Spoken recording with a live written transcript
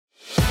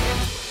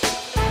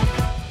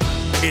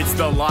It's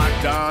the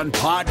Locked On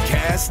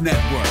Podcast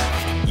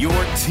Network, your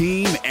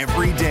team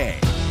every day.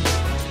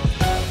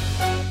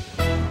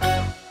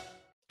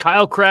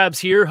 Kyle Krabs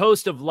here,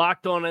 host of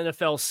Locked On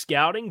NFL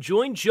Scouting.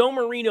 Join Joe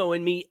Marino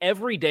and me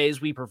every day as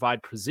we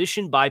provide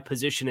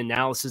position-by-position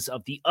analysis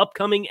of the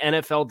upcoming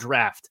NFL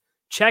Draft.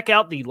 Check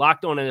out the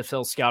Locked On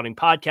NFL Scouting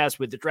podcast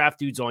with the Draft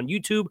Dudes on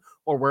YouTube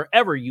or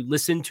wherever you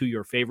listen to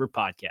your favorite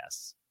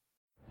podcasts.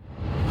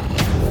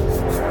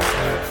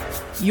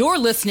 You're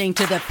listening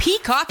to the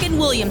Peacock and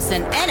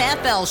Williamson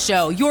NFL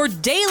Show, your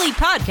daily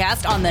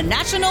podcast on the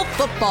National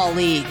Football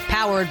League,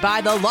 powered by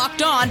the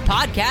Locked On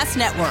Podcast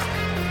Network.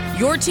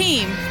 Your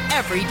team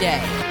every day.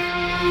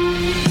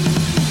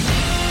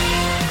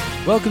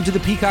 Welcome to the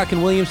Peacock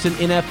and Williamson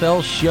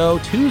NFL Show,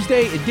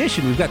 Tuesday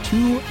edition. We've got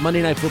two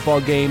Monday Night Football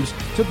games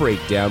to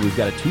break down. We've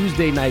got a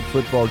Tuesday Night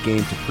Football game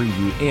to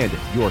preview and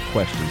your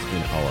questions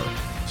in our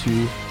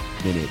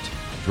 2-minute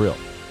drill.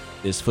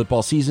 This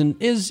football season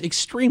is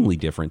extremely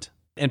different,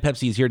 and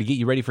Pepsi is here to get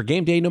you ready for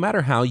game day no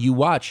matter how you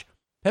watch.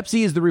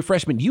 Pepsi is the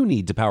refreshment you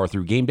need to power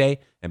through game day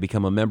and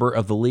become a member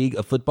of the League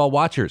of Football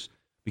Watchers.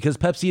 Because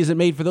Pepsi isn't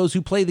made for those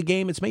who play the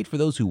game, it's made for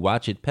those who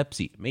watch it.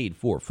 Pepsi, made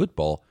for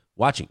football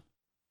watching.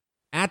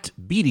 At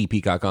BD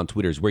Peacock on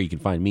Twitter is where you can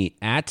find me.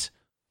 At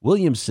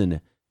Williamson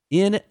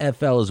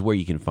NFL is where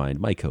you can find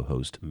my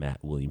co-host, Matt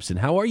Williamson.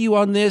 How are you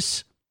on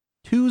this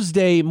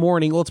Tuesday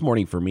morning? Well, it's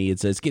morning for me.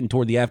 It's getting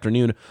toward the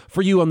afternoon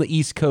for you on the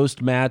East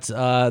Coast, Matt.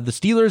 The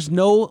Steelers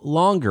no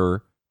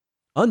longer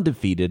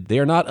undefeated. They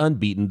are not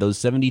unbeaten. Those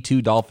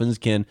 72 Dolphins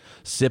can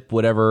sip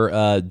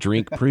whatever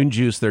drink, prune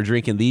juice they're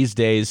drinking these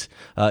days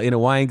in a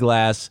wine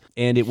glass.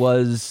 And it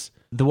was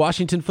the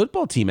Washington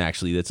football team,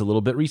 actually, that's a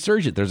little bit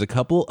resurgent. There's a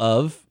couple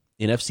of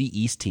NFC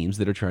East teams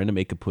that are trying to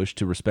make a push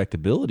to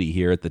respectability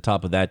here at the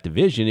top of that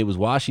division. It was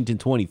Washington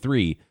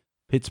 23,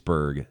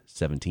 Pittsburgh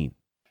 17.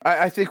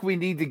 I think we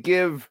need to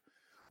give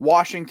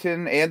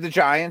Washington and the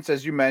Giants,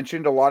 as you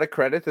mentioned, a lot of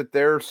credit that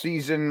their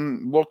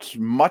season looks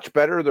much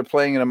better. They're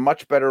playing at a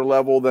much better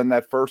level than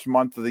that first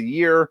month of the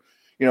year.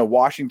 You know,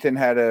 Washington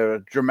had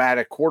a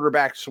dramatic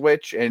quarterback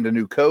switch and a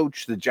new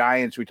coach. The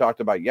Giants, we talked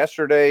about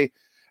yesterday,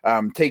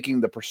 taking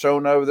the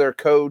persona of their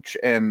coach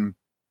and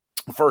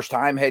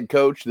first-time head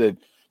coach that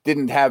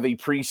didn't have a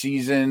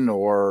preseason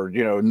or,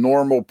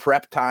 normal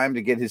prep time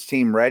to get his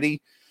team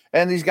ready.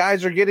 And these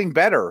guys are getting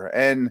better.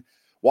 And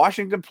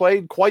Washington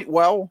played quite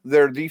well.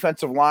 Their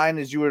defensive line,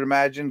 as you would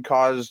imagine,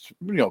 caused,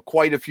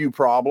 quite a few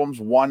problems,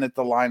 one at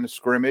the line of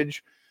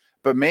scrimmage.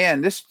 But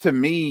man, this to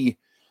me,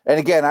 and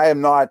again, I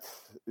am not,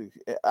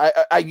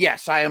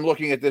 yes, I am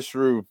looking at this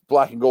through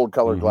black and gold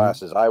colored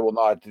glasses. I will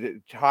not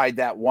hide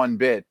that one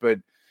bit, but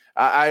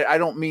I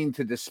don't mean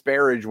to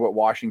disparage what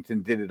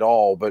Washington did at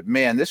all, but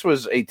man, this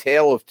was a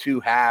tale of two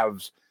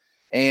halves,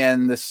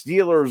 and the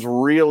Steelers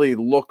really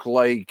look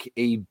like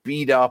a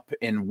beat up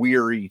and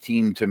weary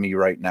team to me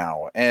right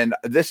now. And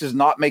this is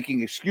not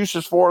making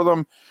excuses for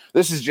them.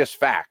 This is just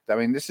fact. I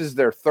mean, this is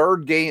their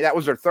third game. That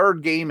was their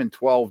third game in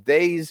 12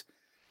 days.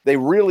 They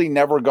really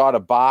never got a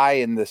bye,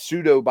 and the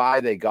pseudo bye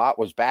they got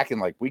was back in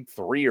like week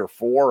 3 or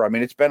 4. I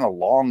mean, it's been a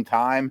long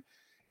time.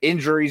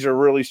 Injuries are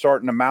really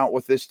starting to mount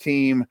with this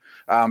team.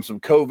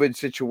 Some COVID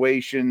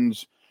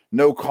situations,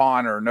 no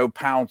Connor, no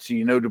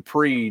Pouncey, no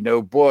Dupree,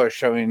 no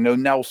Bush. I mean, no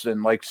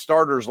Nelson, like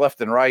starters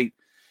left and right.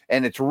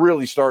 And it's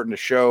really starting to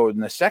show in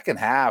the second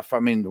half. I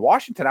mean,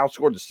 Washington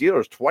outscored the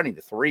Steelers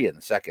 20-3 in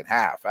the second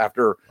half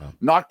after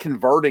not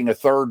converting a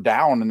third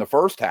down in the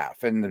first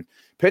half. And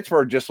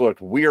Pittsburgh just looked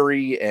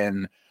weary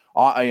and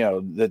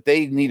that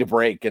they need a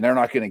break and they're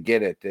not going to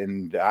get it.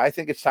 And I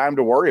think it's time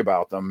to worry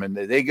about them. And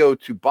they go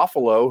to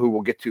Buffalo, who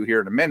we'll get to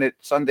here in a minute,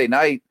 Sunday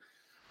night.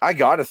 I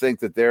got to think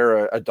that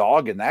they're a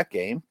dog in that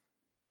game.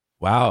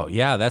 Wow.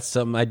 Yeah, that's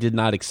something I did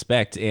not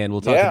expect. And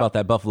we'll talk about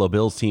that Buffalo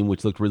Bills team,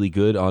 which looked really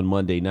good on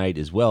Monday night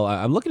as well.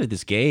 I'm looking at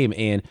this game,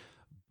 and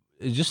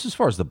just as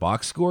far as the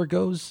box score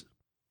goes,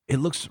 it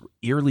looks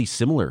eerily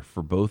similar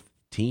for both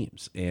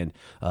teams. And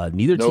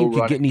neither team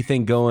could get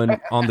anything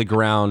going on the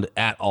ground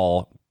at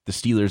all. The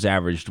Steelers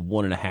averaged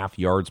 1.5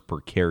 yards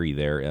per carry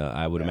there.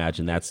 I would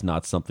imagine that's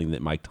not something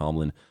that Mike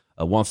Tomlin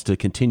wants to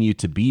continue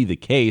to be the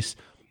case.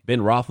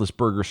 Ben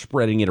Roethlisberger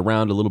spreading it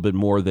around a little bit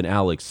more than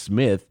Alex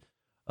Smith,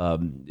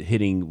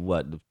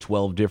 hitting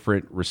 12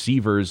 different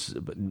receivers.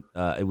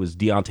 It was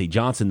Deontay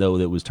Johnson though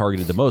that was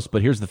targeted the most.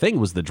 But here's the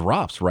thing: was the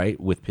drops, right,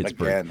 with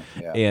Pittsburgh.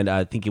 Again, and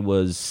I think it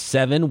was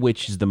 7,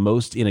 which is the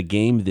most in a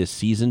game this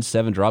season.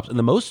 7 drops, and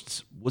the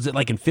most was it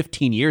like in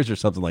 15 years or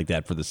something like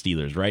that for the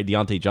Steelers, right?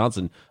 Deontay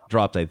Johnson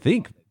dropped, I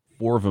think,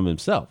 4 of them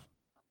himself.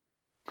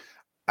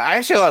 I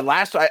actually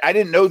thought I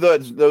didn't know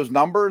those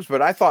numbers, but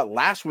I thought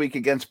last week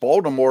against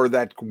Baltimore,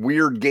 that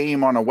weird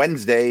game on a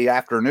Wednesday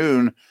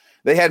afternoon,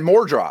 they had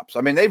more drops.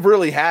 I mean, they've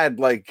really had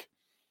like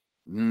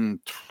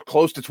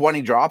close to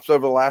 20 drops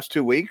over the last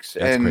 2 weeks.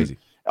 That's crazy.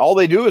 All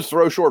they do is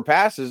throw short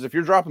passes. If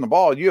you're dropping the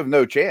ball, you have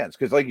no chance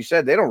because, like you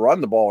said, they don't run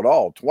the ball at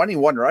all.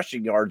 21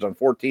 rushing yards on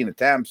 14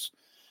 attempts.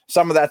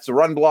 Some of that's the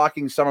run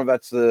blocking. Some of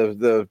that's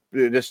the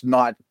just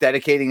not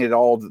dedicating it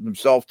all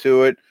themselves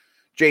to it.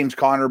 James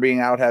Conner being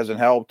out hasn't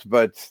helped,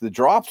 but the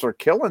drops are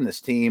killing this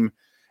team,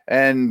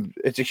 and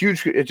it's a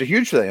huge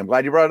thing. I'm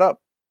glad you brought it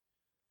up.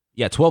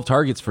 Yeah, 12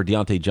 targets for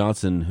Deontay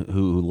Johnson,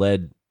 who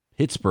led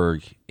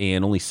Pittsburgh,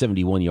 and only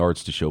 71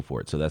 yards to show for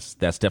it. So that's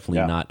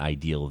definitely not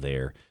ideal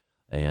there.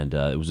 And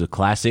it was a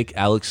classic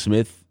Alex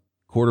Smith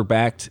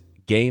quarterbacked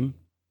game,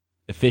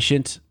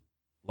 efficient,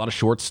 a lot of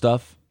short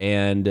stuff,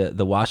 and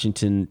the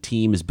Washington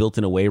team is built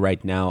in a way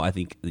right now. I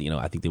think they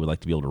would like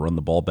to be able to run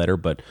the ball better,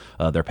 but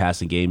their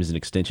passing game is an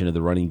extension of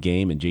the running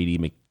game, and J.D.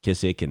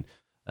 McKissick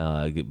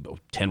and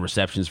 10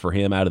 receptions for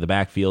him out of the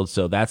backfield.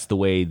 So that's the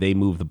way they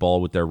move the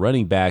ball with their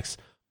running backs,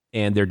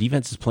 and their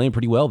defense is playing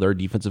pretty well. Their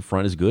defensive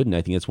front is good, and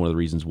I think that's one of the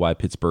reasons why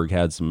Pittsburgh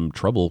had some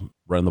trouble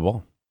running the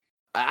ball.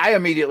 I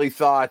immediately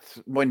thought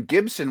when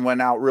Gibson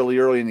went out really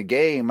early in the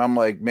game, I'm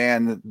like,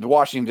 man, the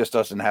Washington just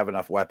doesn't have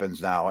enough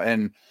weapons now.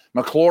 And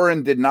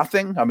McLaurin did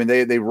nothing. I mean,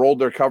 they rolled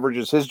their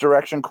coverages his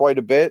direction quite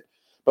a bit,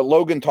 but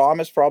Logan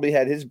Thomas probably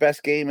had his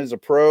best game as a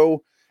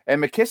pro,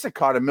 and McKissick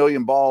caught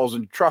 1,000,000 balls.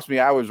 And trust me,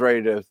 I was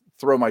ready to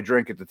throw my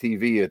drink at the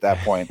TV at that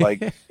point.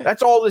 Like,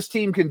 that's all this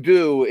team can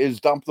do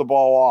is dump the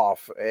ball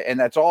off. And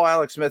that's all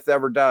Alex Smith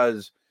ever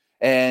does.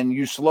 And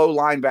you slow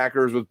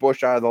linebackers with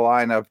Bush out of the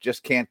lineup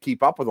just can't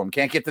keep up with them,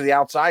 can't get to the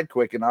outside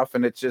quick enough,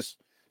 and it's just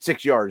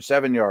 6 yards,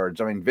 7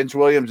 yards. I mean, Vince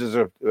Williams is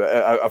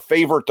a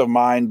favorite of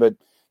mine, but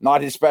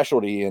not his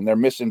specialty, and they're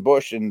missing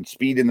Bush and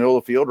speed in the middle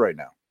of the field right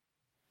now.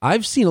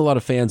 I've seen a lot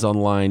of fans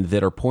online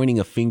that are pointing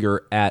a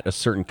finger at a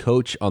certain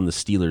coach on the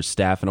Steelers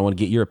staff, and I want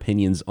to get your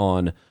opinions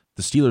on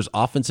the Steelers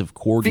offensive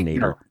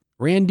coordinator,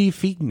 Randy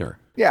Fichtner.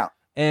 Yeah.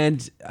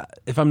 And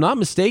if I'm not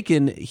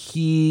mistaken,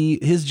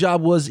 his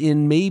job was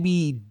in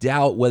maybe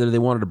doubt whether they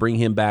wanted to bring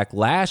him back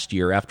last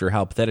year after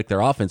how pathetic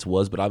their offense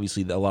was, but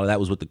obviously a lot of that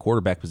was with the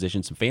quarterback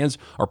position. Some fans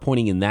are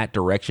pointing in that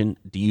direction.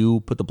 Do you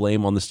put the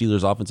blame on the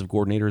Steelers offensive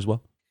coordinator as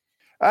well?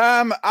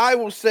 I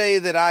will say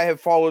that I have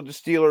followed the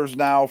Steelers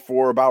now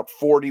for about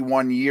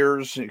 41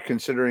 years,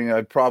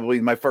 considering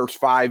probably my first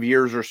 5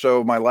 years or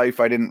so of my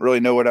life, I didn't really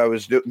know what I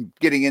was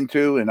getting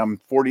into, and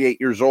I'm 48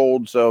 years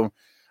old, so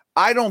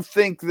I don't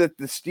think that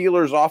the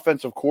Steelers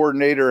offensive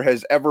coordinator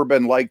has ever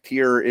been liked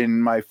here in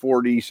my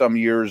 40-some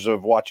years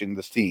of watching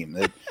this team.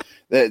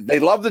 They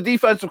love the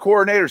defensive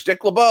coordinator,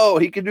 Dick LeBeau.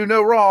 He can do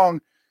no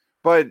wrong.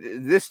 But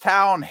this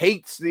town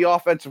hates the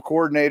offensive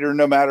coordinator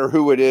no matter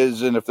who it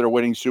is and if they're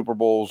winning Super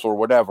Bowls or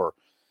whatever.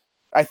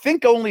 I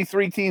think only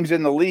 3 teams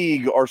in the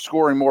league are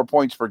scoring more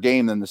points per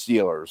game than the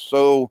Steelers.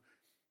 So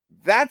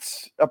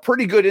that's a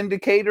pretty good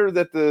indicator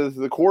that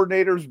the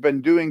coordinator's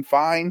been doing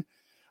fine.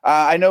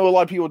 I know a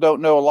lot of people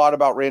don't know a lot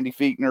about Randy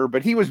Fichtner,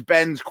 but he was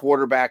Ben's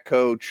quarterback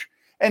coach,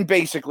 and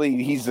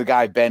basically he's the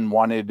guy Ben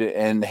wanted,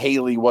 and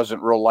Haley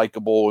wasn't real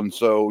likable, and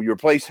so you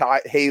replace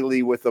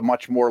Haley with a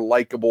much more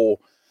likable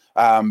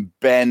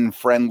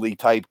Ben-friendly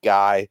type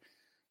guy.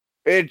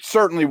 It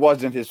certainly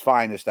wasn't his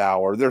finest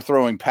hour. They're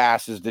throwing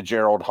passes to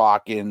Gerald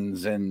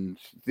Hawkins and,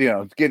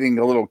 getting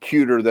a little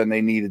cuter than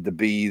they needed to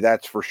be,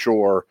 that's for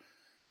sure.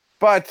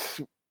 But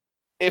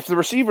if the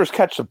receivers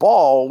catch the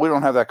ball, we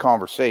don't have that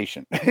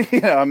conversation.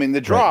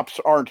 The drops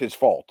aren't his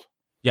fault.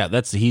 Yeah,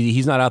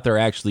 he's not out there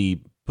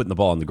actually putting the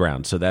ball on the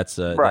ground. So that's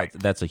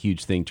a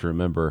huge thing to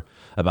remember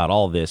about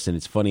all this. And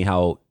it's funny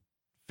how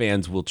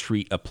fans will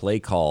treat a play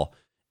call.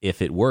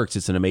 If it works,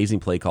 it's an amazing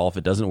play call. If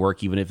it doesn't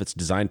work, even if it's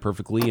designed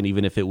perfectly, and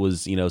even if it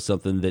was,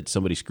 something that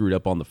somebody screwed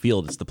up on the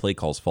field, it's the play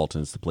call's fault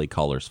and it's the play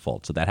caller's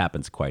fault. So that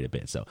happens quite a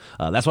bit. So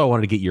that's why I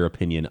wanted to get your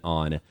opinion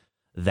on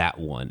that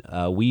one.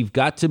 We've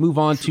got to move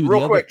on to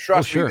real quick.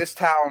 Trust me, this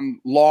town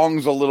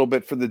longs a little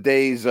bit for the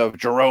days of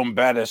Jerome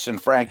Bettis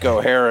and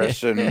Franco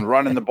Harris and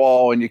running the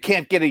ball, and you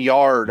can't get a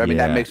yard. I mean,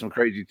 that makes them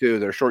crazy too.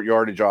 Their short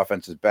yardage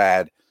offense is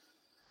bad,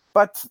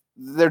 but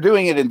they're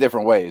doing it in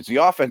different ways. The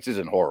offense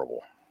isn't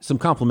horrible. Some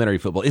complimentary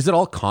football. Is it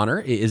all Connor?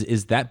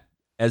 Is that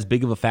as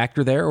big of a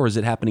factor there, or is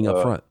it happening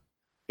up front?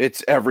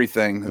 It's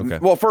everything. Okay.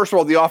 Well, first of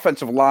all, the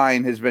offensive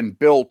line has been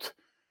built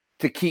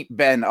to keep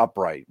Ben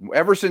upright.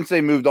 Ever since they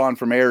moved on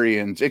from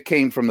Arians, it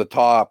came from the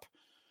top.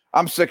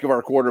 I'm sick of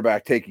our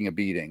quarterback taking a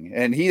beating,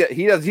 and he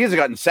hasn't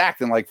gotten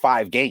sacked in like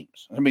 5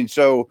 games. I mean,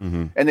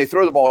 and they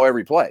throw the ball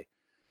every play.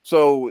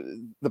 So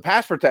the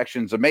pass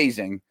protection is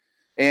amazing,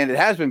 and it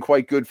has been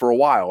quite good for a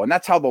while, and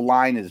that's how the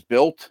line is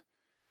built.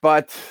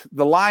 But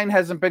the line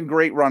hasn't been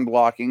great run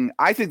blocking.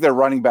 I think their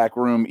running back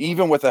room,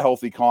 even with a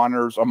healthy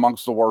Connor, is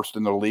amongst the worst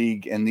in the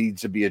league and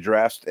needs to be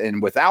addressed. And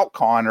without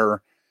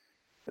Connor,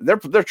 they're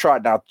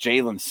trotting out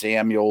Jalen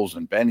Samuels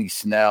and Benny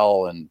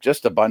Snell and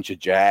just a bunch of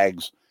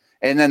Jags.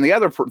 And then the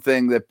other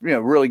thing that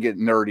really get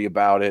nerdy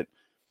about it,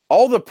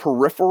 all the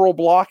peripheral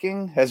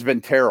blocking has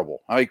been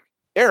terrible. Like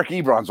Eric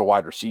Ebron's a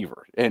wide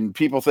receiver, and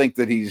people think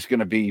that he's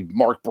going to be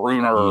Mark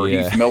Bruner or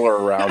Heath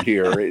Miller around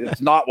here. It's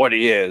not what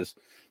he is.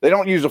 They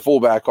don't use a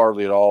fullback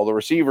hardly at all. The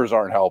receivers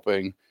aren't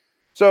helping.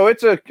 So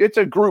it's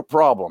a group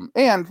problem.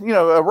 And,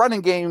 a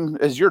running game,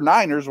 as your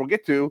Niners will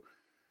get to,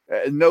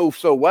 know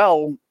so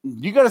well,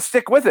 you got to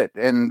stick with it.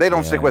 And they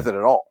don't stick with it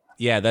at all.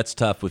 Yeah, that's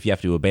tough if you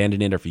have to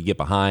abandon it or if you get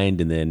behind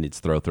and then it's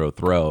throw.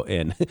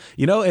 And,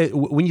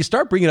 when you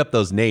start bringing up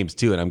those names,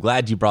 too, and I'm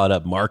glad you brought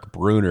up Mark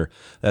Bruner.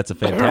 That's a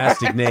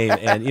fantastic name.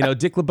 And,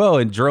 Dick LeBeau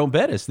and Jerome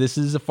Bettis, this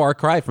is a far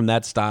cry from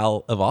that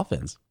style of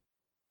offense.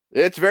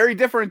 It's very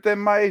different than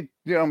my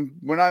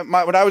when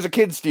I was a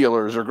kid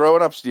Steelers or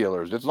growing up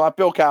Steelers. It's not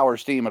Bill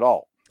Cowher's team at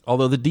all.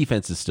 Although the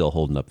defense is still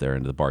holding up there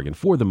into the bargain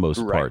for the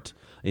most part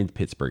in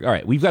Pittsburgh. All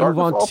right, we've got to move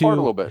on to a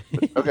little bit.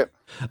 Okay,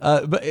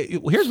 but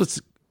here's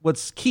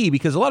what's key,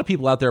 because a lot of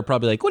people out there are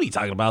probably like, "What are you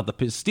talking about? The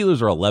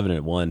Steelers are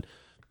 11-1.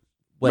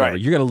 Whatever,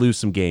 you're going to lose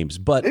some games."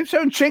 But they've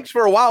shown chinks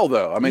for a while,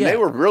 though. I mean, they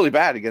were really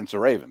bad against the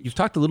Ravens. You've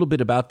talked a little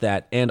bit about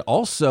that, and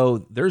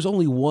also there's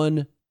only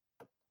one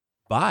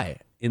bye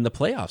in the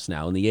playoffs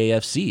now in the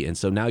AFC, and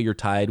so now you're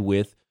tied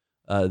with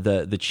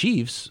the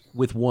Chiefs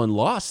with one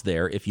loss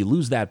there. If you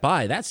lose that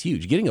bye, that's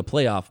huge. Getting a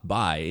playoff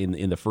bye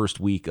in the first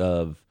week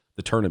of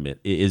the tournament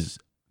is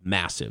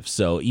massive.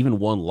 So even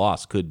one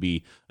loss could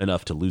be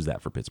enough to lose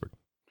that for Pittsburgh.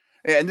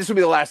 And this will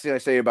be the last thing I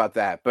say about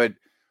that, but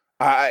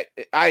I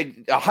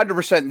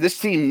 100%, this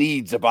team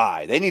needs a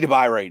bye. They need a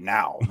bye right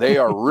now. They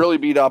are really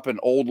beat up and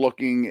old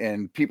looking,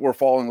 and people are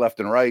falling left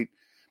and right.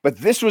 But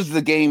this was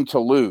the game to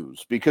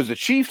lose because the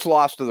Chiefs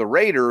lost to the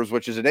Raiders,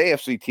 which is an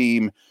AFC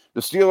team.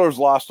 The Steelers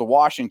lost to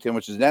Washington,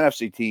 which is an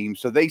NFC team.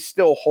 So they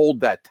still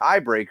hold that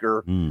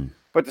tiebreaker.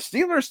 But the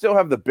Steelers still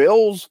have the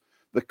Bills,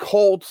 the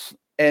Colts,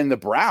 and the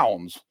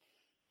Browns.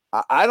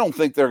 I don't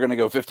think they're going to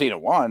go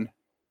 15-1.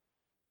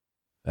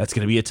 That's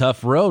going to be a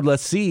tough road.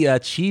 Let's see.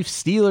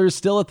 Chiefs, Steelers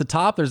still at the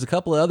top. There's a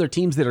couple of other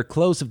teams that are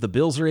close. If the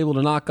Bills are able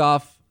to knock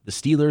off the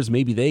Steelers,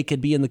 maybe they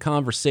could be in the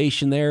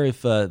conversation there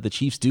if the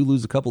Chiefs do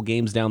lose a couple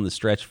games down the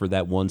stretch for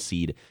that one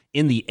seed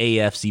in the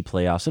AFC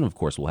playoffs. And, of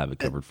course, we'll have it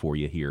covered for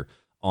you here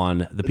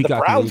on the Peacock.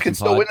 The Browns can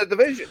still win the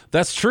division.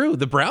 That's true.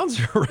 The Browns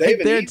are right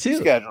there, too.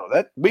 Schedule.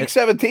 That Week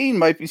 17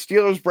 might be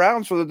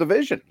Steelers-Browns for the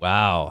division.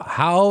 Wow.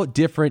 How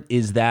different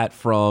is that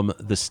from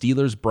the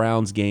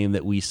Steelers-Browns game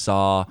that we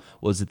saw,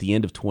 was at the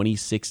end of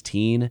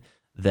 2016,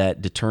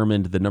 that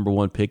determined the number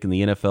one pick in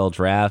the NFL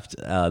draft?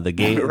 The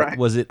game,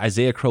 was it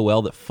Isaiah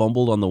Crowell that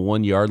fumbled on the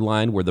 1 yard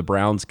line where the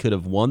Browns could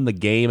have won the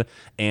game,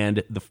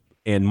 and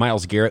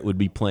Myles Garrett would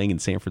be playing in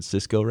San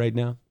Francisco right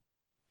now?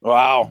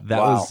 Wow.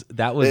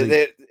 That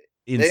was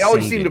they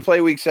always seem to play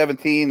Week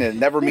 17, and it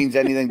never means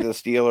anything to the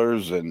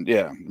Steelers. And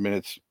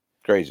it's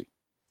crazy.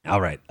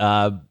 All right.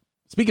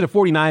 Speaking of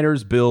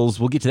 49ers, Bills,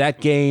 we'll get to that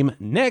game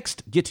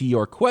next, get to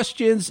your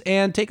questions,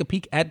 and take a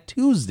peek at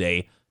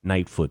Tuesday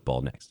Night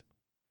Football next.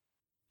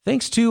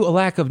 Thanks to a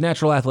lack of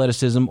natural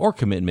athleticism or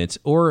commitment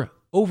or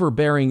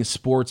overbearing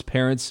sports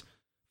parents,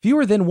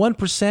 fewer than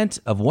 1%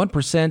 of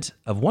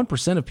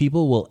 1% of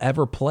people will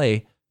ever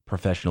play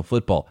professional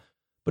football.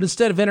 But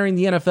instead of entering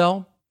the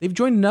NFL, they've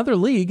joined another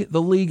league,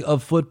 the League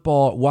of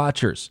Football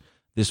Watchers.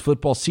 This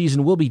football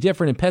season will be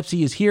different, and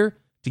Pepsi is here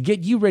to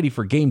get you ready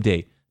for game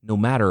day, no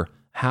matter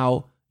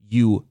how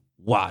you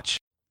watch.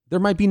 There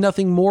might be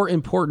nothing more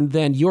important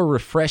than your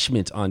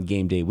refreshment on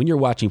game day when you're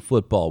watching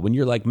football, when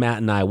you're like Matt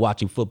and I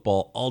watching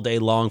football all day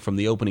long from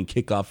the opening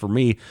kickoff for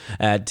me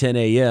at 10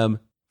 a.m.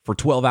 for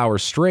 12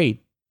 hours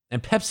straight.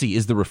 And Pepsi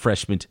is the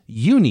refreshment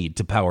you need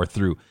to power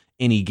through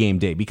any game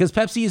day, because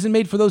Pepsi isn't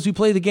made for those who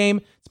play the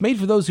game. It's made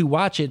for those who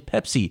watch it.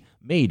 Pepsi,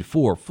 made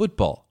for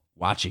football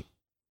watching.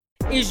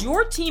 Is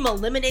your team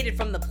eliminated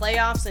from the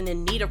playoffs and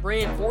in need of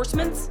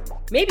reinforcements?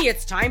 Maybe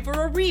it's time for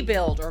a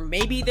rebuild, or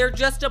maybe they're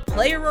just a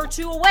player or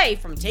two away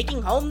from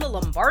taking home the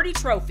Lombardi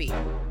Trophy.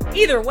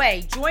 Either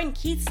way, join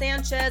Keith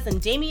Sanchez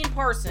and Damian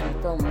Parson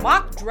for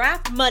Mock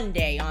Draft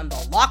Monday on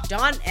the Locked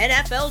On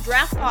NFL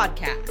Draft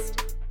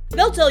Podcast.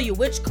 They'll tell you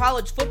which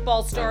college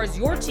football stars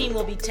your team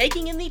will be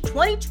taking in the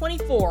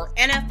 2024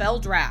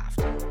 NFL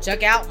Draft.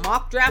 Check out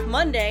Mock Draft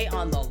Monday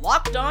on the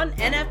Locked On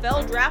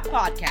NFL Draft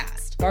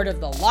Podcast, part of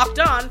the Locked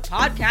On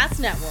Podcast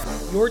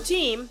Network, your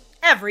team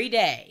every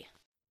day.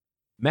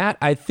 Matt,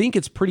 I think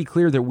it's pretty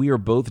clear that we are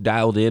both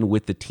dialed in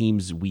with the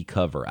teams we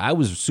cover. I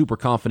was super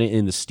confident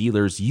in the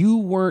Steelers. You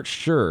weren't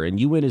sure, and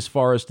you went as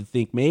far as to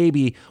think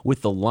maybe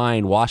with the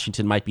line,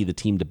 Washington might be the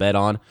team to bet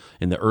on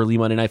in the early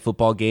Monday Night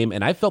Football game,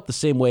 and I felt the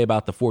same way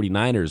about the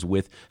 49ers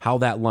with how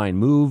that line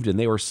moved, and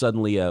they were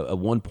suddenly a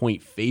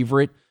 1-point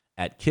favorite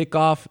at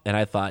kickoff, and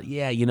I thought,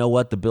 yeah, you know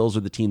what? The Bills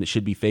are the team that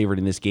should be favored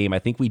in this game. I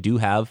think we do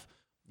have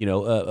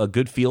a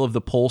good feel of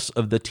the pulse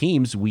of the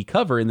teams we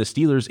cover in the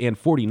Steelers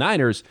and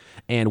 49ers.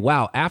 And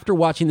wow, after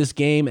watching this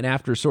game and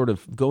after sort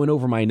of going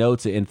over my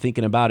notes and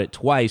thinking about it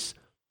twice,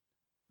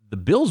 the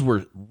Bills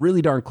were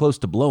really darn close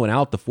to blowing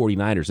out the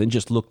 49ers and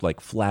just looked like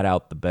flat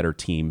out the better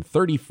team.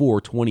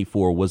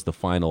 34-24 was the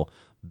final.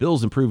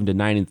 Bills improving to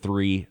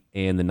 9-3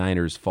 and the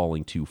Niners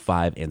falling to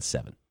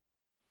 5-7.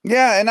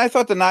 Yeah, and I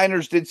thought the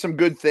Niners did some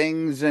good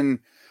things, and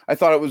I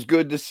thought it was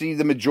good to see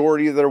the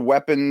majority of their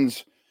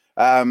weapons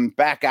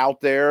back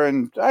out there.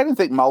 And I didn't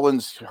think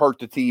Mullins hurt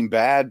the team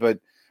bad, but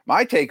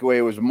my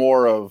takeaway was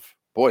more of,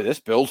 boy, this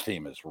Bills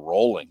team is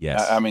rolling.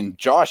 Yes. I mean,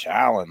 Josh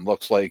Allen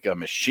looks like a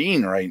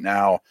machine right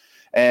now.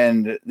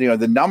 And,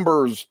 the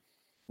numbers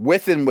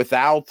with and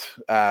without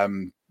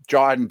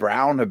John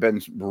Brown have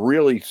been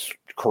really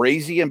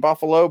crazy in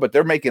Buffalo, but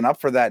they're making up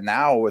for that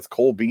now with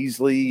Cole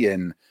Beasley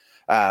and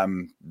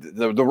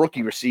the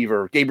rookie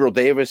receiver, Gabriel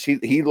Davis.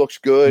 He looks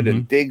good,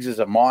 and Diggs is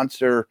a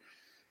monster.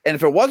 And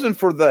if it wasn't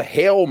for the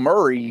Hail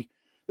Murray,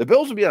 the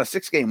Bills would be on a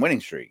 6-game winning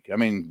streak. I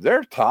mean,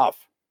 they're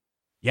tough.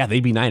 Yeah,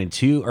 they'd be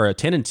 9-2 or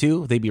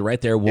 10-2. They'd be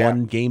right there,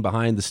 one game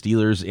behind the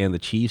Steelers and the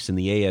Chiefs in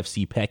the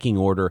AFC pecking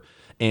order.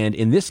 And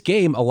in this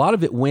game, a lot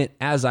of it went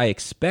as I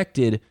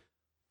expected,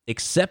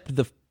 except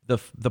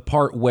the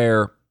part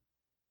where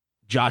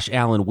Josh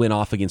Allen went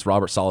off against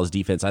Robert Saleh's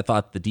defense. I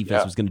thought the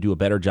defense was going to do a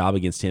better job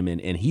against him,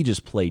 and he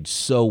just played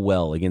so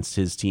well against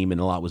his team, and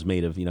a lot was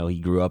made of, he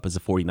grew up as a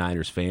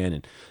 49ers fan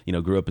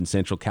and, grew up in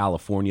Central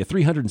California.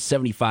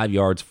 375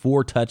 yards,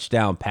 4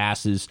 touchdown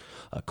passes.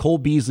 Cole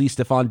Beasley,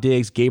 Stephon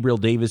Diggs, Gabriel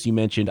Davis, you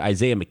mentioned.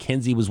 Isaiah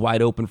McKenzie was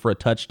wide open for a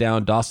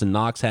touchdown. Dawson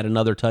Knox had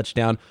another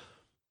touchdown.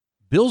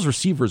 Bills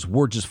receivers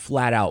were just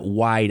flat out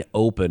wide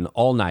open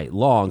all night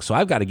long, so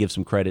I've got to give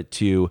some credit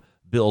to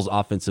Bills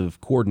offensive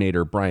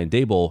coordinator Brian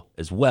Daboll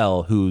as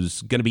well,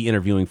 who's going to be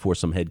interviewing for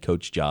some head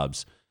coach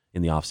jobs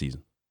in the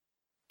offseason.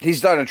 He's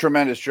done a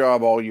tremendous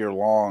job all year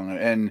long,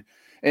 and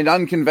in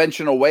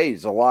unconventional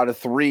ways, a lot of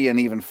 3 and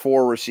even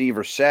 4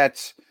 receiver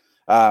sets,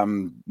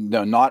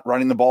 not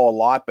running the ball a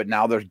lot, but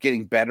now they're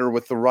getting better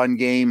with the run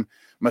game,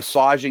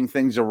 massaging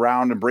things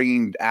around and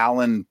bringing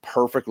Allen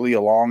perfectly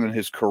along in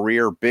his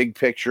career, big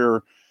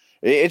picture.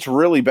 It's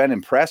really been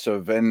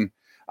impressive. And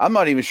I'm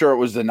not even sure it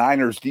was the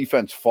Niners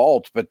defense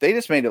fault, but they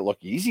just made it look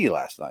easy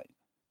last night.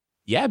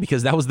 Yeah,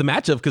 because that was the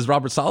matchup, because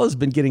Robert Saleh has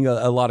been getting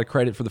a lot of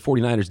credit for the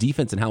 49ers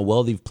defense and how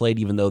well they've played,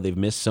 even though they've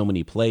missed so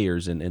many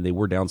players, and they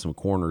were down some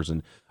corners,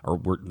 I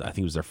think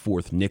it was their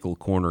 4th nickel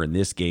corner in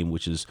this game,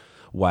 which is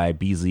why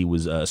Beasley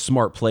was a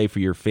smart play for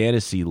your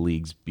fantasy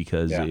leagues,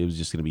 because it was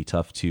just going to be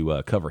tough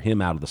to cover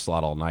him out of the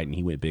slot all night, and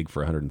he went big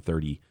for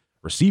 130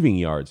 receiving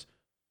yards.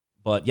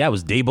 But yeah, it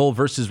was Daboll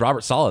versus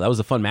Robert Saleh. That was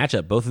a fun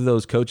matchup. Both of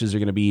those coaches are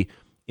going to be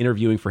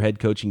interviewing for head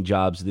coaching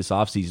jobs this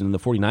offseason. And the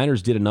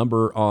 49ers did a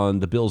number on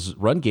the Bills'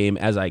 run game,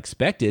 as I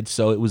expected,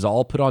 so it was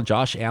all put on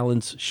Josh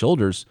Allen's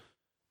shoulders,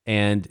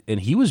 and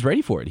he was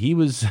ready for it. He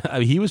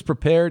was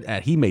prepared.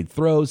 He made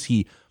throws.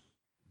 He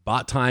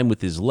bought time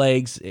with his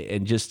legs,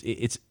 and just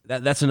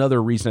that's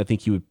another reason I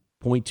think you would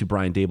point to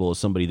Brian Daboll as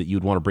somebody that you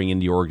would want to bring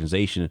into your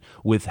organization,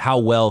 with how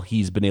well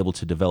he's been able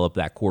to develop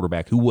that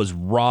quarterback who was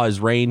raw as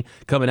rain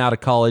coming out of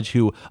college,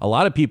 who a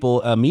lot of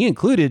people, me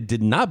included,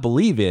 did not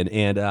believe in,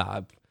 and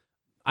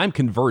I'm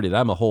converted.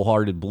 I'm a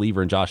wholehearted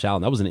believer in Josh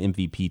Allen. That was an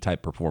MVP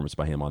type performance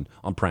by him on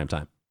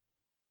primetime.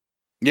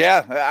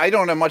 Yeah, I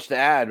don't have much to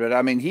add, but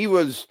I mean,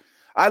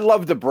 I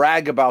love to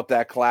brag about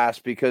that class,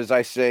 because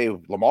I say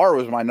Lamar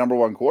was my number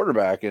 1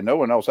 quarterback and no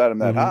one else had him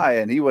that high.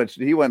 And he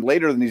went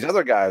later than these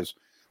other guys.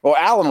 Well,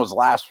 Allen was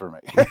last for me.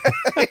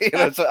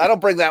 So I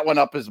don't bring that one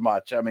up as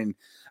much. I mean,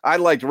 I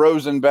liked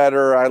Rosen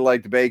better. I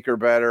liked Baker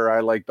better.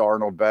 I liked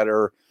Darnold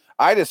better.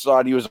 I just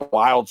thought he was a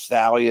wild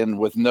stallion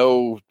with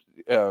no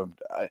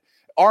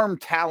arm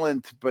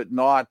talent, but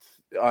not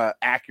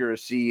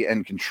accuracy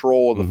and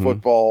control of the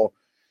football.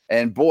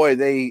 And boy,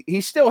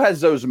 he still has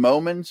those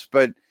moments,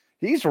 but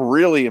he's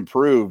really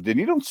improved. And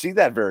you don't see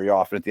that very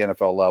often at the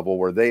NFL level,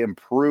 where they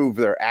improve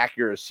their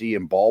accuracy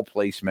and ball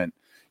placement.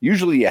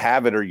 Usually you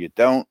have it or you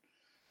don't,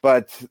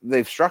 but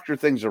they've structured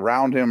things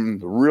around him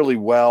really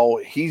well.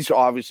 He's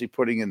obviously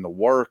putting in the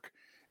work.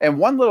 And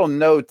one little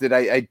note that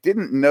I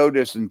didn't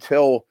notice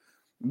until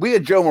we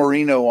had Joe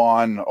Marino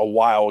on a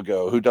while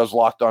ago, who does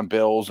Locked On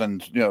Bills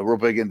and, real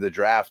big into the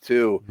draft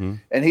too.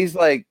 And he's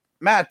like,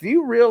 Matt, do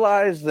you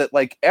realize that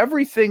like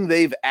everything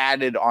they've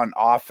added on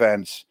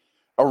offense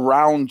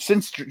around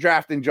since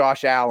drafting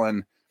Josh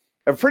Allen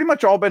have pretty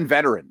much all been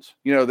veterans?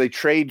 They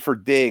trade for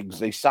Diggs.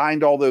 They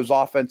signed all those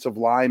offensive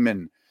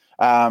linemen.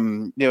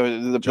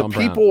 The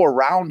people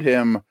around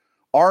him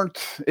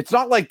it's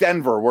not like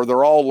Denver where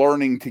they're all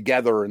learning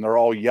together and they're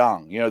all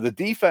young. The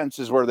defense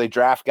is where they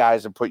draft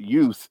guys and put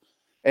youth.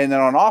 And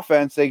then on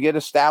offense, they get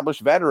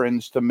established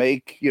veterans to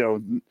make,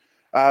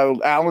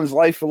 Allen's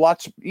life a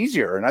lot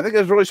easier. And I think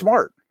that's really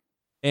smart.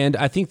 And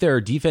I think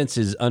their defense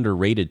is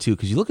underrated, too,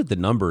 because you look at the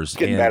numbers.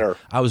 Getting better.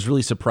 I was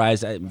really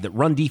surprised. The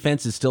run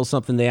defense is still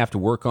something they have to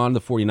work on. The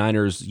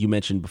 49ers, you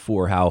mentioned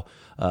before how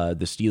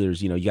the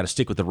Steelers, you got to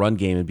stick with the run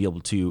game and be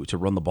able to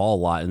run the ball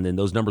a lot, and then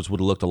those numbers would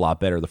have looked a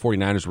lot better. The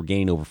 49ers were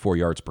gaining over 4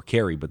 yards per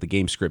carry, but the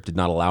game script did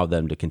not allow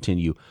them to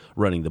continue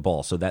running the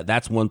ball. So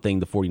that's one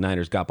thing the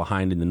 49ers got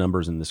behind in the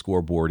numbers and the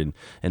scoreboard,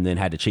 and then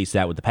had to chase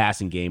that with the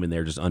passing game, and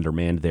they're just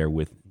undermanned there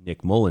with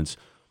Nick Mullins.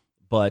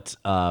 But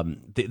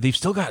they've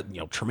still got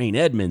Tremaine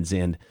Edmonds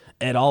and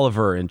Ed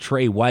Oliver and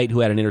Trey White, who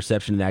had an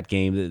interception in that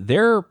game.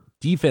 Their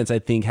defense, I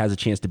think, has a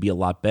chance to be a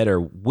lot better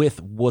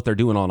with what they're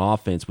doing on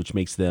offense, which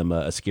makes them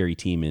a scary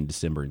team in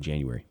December and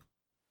January.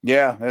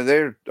 Yeah,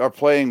 they are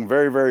playing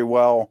very, very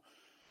well.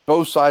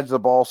 Both sides of the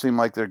ball seem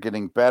like they're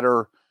getting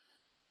better.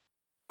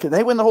 Can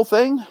they win the whole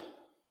thing?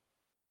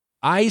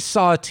 I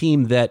saw a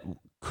team that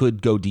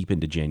could go deep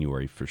into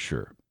January for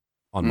sure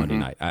on Monday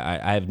night.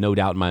 I have no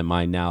doubt in my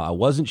mind now. I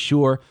wasn't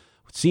sure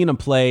seeing them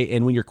play,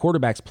 and when your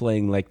quarterback's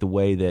playing like the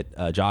way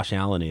that Josh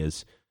Allen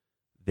is,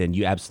 then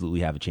you absolutely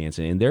have a chance.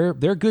 And they're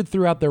good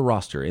throughout their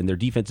roster, and their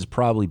defense is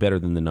probably better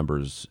than the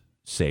numbers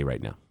say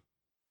right now.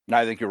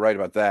 I think you're right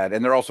about that.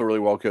 And they're also really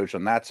well coached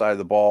on that side of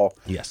the ball.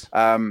 Yes.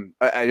 I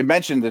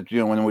mentioned that,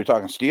 when we were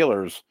talking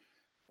Steelers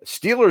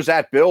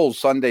at Bills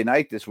Sunday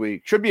night this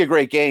week should be a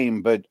great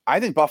game, but I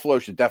think Buffalo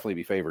should definitely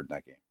be favored in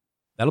that game.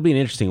 That'll be an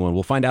interesting one.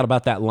 We'll find out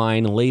about that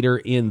line later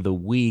in the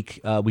week.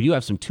 We do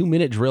have some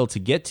 2-minute drill to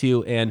get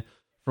to. And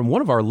from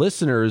one of our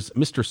listeners,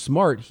 Mr.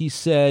 Smart, he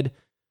said,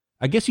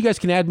 I guess you guys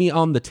can add me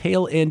on the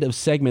tail end of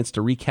segments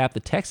to recap the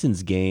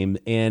Texans game.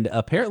 And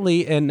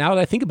apparently, and now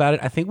that I think about it,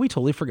 I think we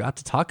totally forgot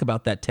to talk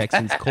about that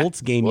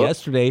Texans-Colts game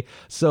yesterday.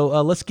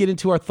 So let's get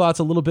into our thoughts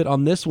a little bit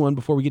on this one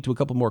before we get to a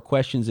couple more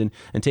questions and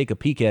take a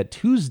peek at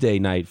Tuesday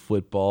Night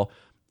Football.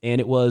 And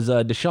it was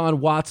Deshaun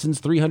Watson's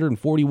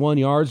 341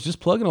 yards, just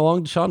plugging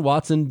along Deshaun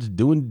Watson,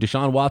 doing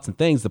Deshaun Watson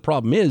things. The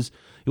problem is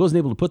he wasn't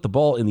able to put the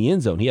ball in the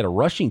end zone. He had a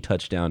rushing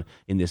touchdown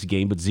in this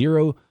game, but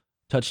 0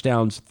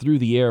 touchdowns through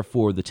the air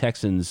for the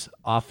Texans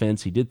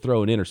offense. He did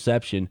throw an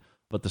interception,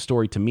 but the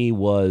story to me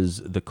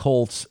was the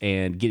Colts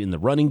and getting the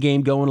running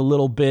game going a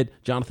little bit.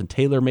 Jonathan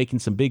Taylor making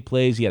some big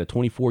plays. He had a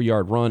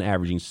 24-yard run,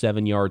 averaging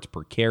 7 yards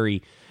per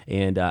carry.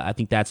 And I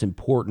think that's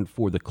important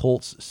for the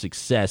Colts'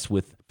 success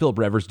with Philip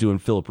Rivers doing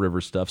Philip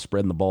Rivers stuff,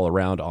 spreading the ball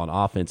around on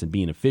offense and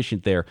being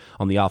efficient there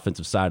on the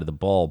offensive side of the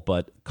ball.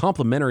 But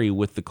complementary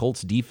with the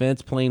Colts'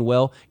 defense playing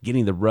well,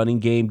 getting the running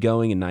game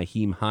going, and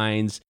Nyheim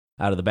Hines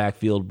out of the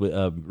backfield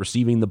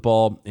receiving the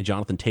ball, and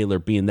Jonathan Taylor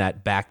being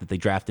that back that they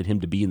drafted him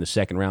to be in the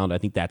second round. I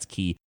think that's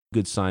key.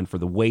 Good sign for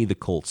the way the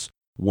Colts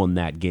won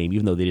that game,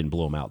 even though they didn't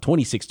blow them out.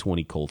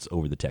 26-20 Colts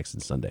over the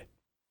Texans Sunday.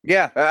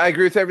 Yeah, I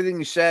agree with everything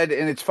you said.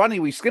 And it's funny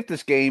we skipped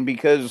this game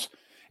because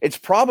it's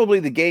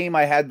probably the game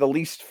I had the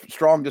least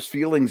strongest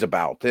feelings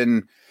about.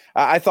 And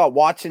I thought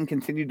Watson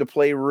continued to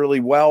play really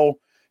well.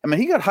 I mean,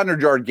 he got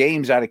 100-yard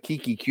games out of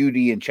Kiki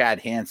Cutie and Chad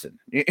Hansen.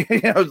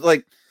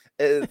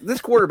 This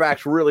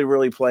quarterback's really,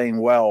 really playing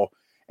well.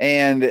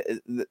 And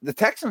the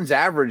Texans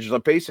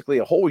averaged basically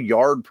a whole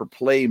yard per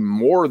play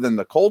more than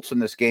the Colts in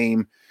this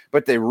game,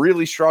 but they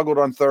really struggled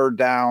on third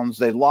downs.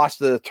 They lost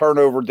the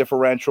turnover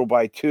differential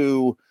by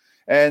 2.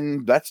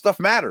 And that stuff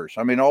matters.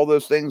 I mean, all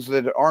those things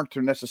that aren't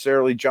to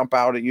necessarily jump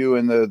out at you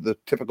in the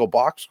typical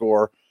box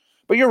score.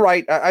 But you're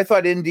right. I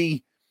thought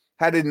Indy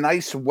had a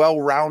nice,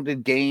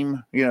 well-rounded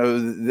game.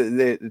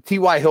 The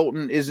T.Y.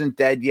 Hilton isn't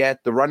dead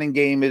yet. The running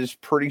game is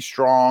pretty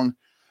strong.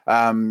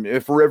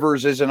 If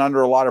Rivers isn't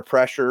under a lot of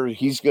pressure,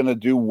 he's going to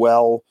do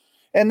well.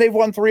 And they've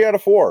won 3 out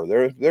of 4.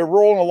 They're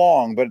rolling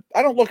along. But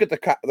I don't look at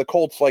the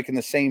Colts like in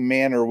the same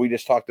manner we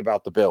just talked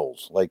about the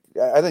Bills. Like,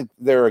 I think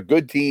they're a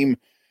good team.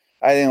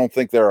 I don't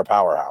think they're a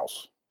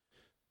powerhouse.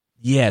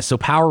 Yeah, so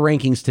power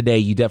rankings today,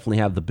 you definitely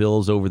have the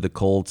Bills over the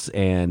Colts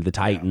and the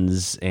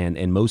Titans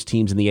and most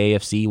teams in the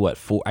AFC.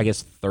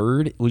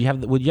 Third? Would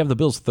you have the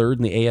Bills third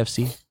in the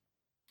AFC?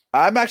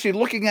 I'm actually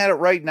looking at it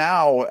right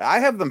now. I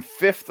have them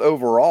 5th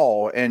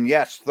overall, and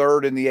yes,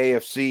 3rd in the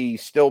AFC,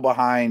 still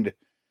behind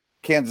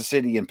Kansas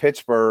City and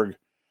Pittsburgh.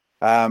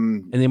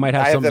 And they might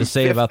have something to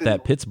say about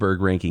that Pittsburgh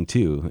ranking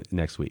too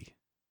next week.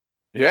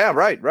 Yeah,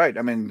 right.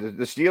 I mean,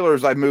 the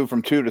Steelers, I moved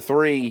from 2 to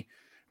 3,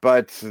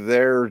 but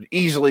they're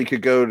easily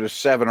could go to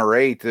 7 or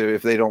 8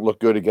 if they don't look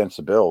good against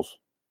the Bills.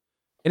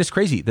 And it's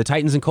crazy. The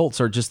Titans and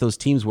Colts are just those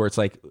teams where it's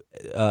like,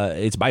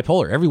 it's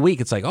bipolar. Every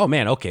week it's like, oh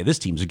man, okay, this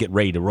team's getting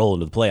ready to roll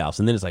into the playoffs.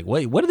 And then it's like,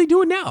 wait, what are they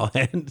doing now?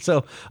 And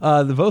so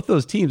both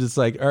those teams, it's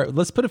like, all right,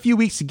 let's put a few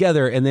weeks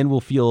together and then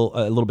we'll feel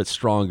a little bit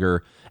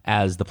stronger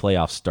as the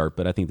playoffs start.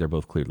 But I think they're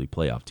both clearly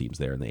playoff teams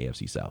there in the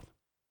AFC South.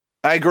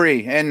 I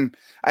agree. And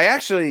I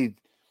actually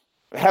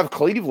have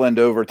Cleveland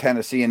over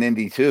Tennessee and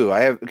Indy too.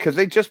 Because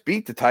they just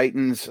beat the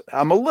Titans.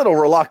 I'm a little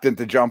reluctant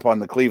to jump on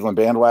the Cleveland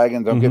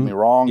bandwagon. Don't get me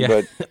wrong,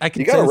 but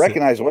you got to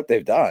recognize what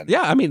they've done.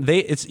 Yeah, I mean,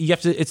 it's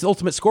the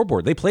ultimate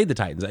scoreboard. They played the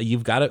Titans.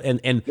 You've got to,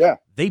 and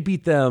they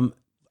beat them.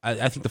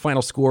 I think the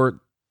final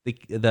score,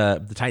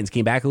 the Titans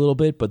came back a little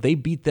bit, but they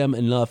beat them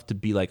enough to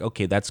be like,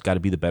 okay, that's got to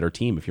be the better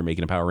team if you're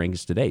making a power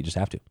rankings today. You just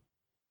have to.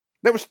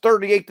 There was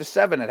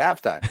 38-7 at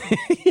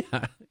halftime.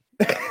 Yeah.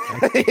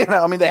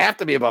 I mean, they have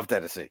to be above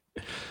Tennessee.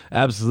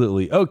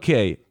 Absolutely.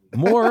 Okay.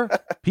 More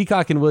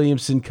Peacock and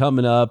Williamson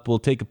coming up. We'll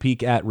take a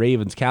peek at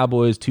Ravens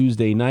Cowboys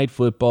Tuesday Night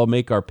Football,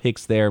 make our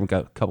picks there. We've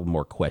got a couple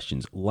more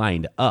questions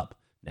lined up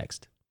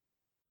next.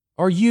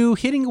 Are you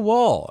hitting a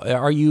wall?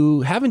 Are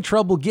you having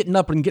trouble getting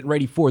up and getting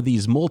ready for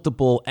these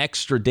multiple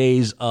extra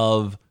days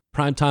of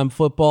primetime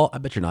football? I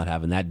bet you're not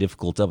having that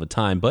difficult of a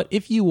time, but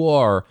if you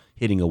are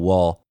hitting a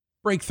wall,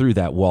 break through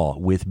that wall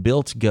with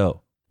Built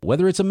Go.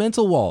 Whether it's a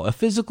mental wall, a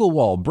physical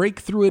wall, break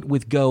through it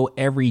with Go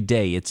every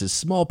day. It's a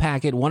small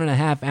packet,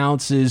 1.5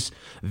 ounces,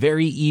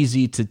 very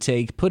easy to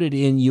take. Put it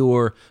in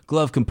your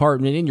glove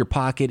compartment, in your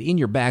pocket, in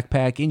your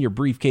backpack, in your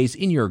briefcase,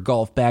 in your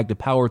golf bag to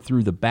power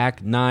through the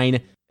back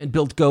 9. And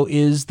Built Go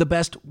is the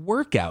best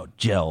workout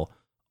gel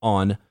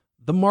on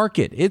the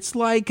market. It's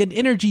like an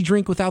energy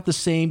drink without the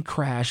same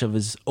crash of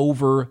his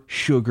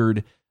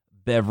over-sugared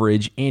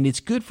beverage, and it's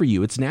good for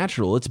you. It's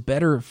natural. It's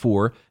better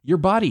for your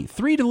body.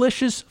 3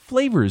 delicious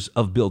flavors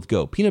of Built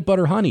Go: peanut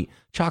butter honey,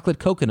 chocolate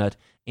coconut,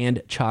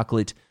 and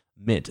chocolate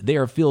mint. They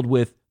are filled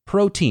with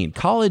protein,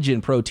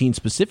 collagen protein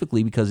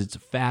specifically, because it's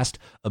fast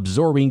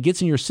absorbing,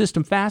 gets in your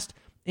system fast,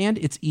 and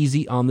it's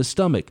easy on the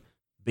stomach.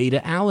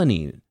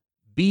 Beta-alanine,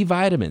 B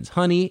vitamins,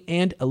 honey,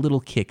 and a little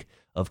kick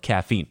of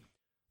caffeine.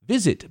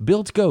 Visit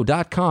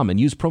BuiltGo.com and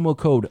use promo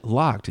code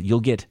LOCKED. You'll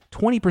get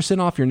 20%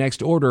 off your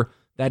next order.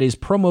 That is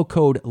promo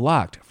code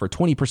LOCKED for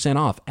 20%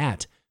 off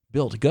at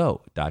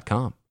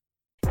BuiltGo.com.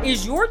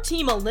 Is your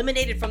team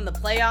eliminated from the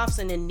playoffs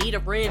and in need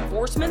of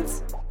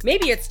reinforcements?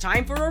 Maybe it's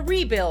time for a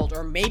rebuild,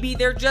 or maybe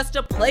they're just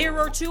a player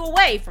or two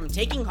away from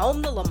taking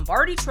home the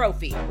Lombardi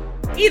Trophy.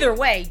 Either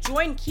way,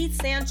 join Keith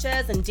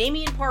Sanchez and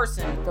Damian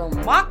Parson for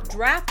Mock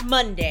Draft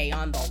Monday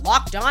on the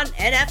Locked On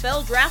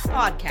NFL Draft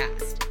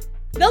Podcast.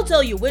 They'll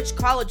tell you which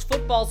college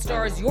football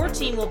stars your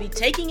team will be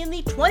taking in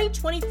the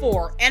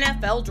 2024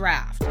 NFL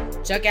Draft.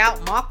 Check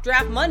out Mock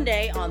Draft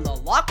Monday on the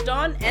Locked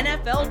On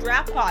NFL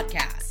Draft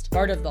Podcast,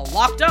 part of the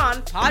Locked On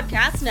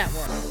Podcast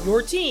Network.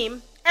 Your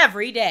team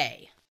every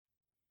day.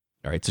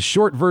 All right, it's a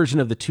short version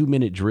of the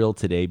 2-minute drill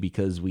today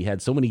because we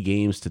had so many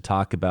games to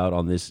talk about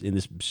in this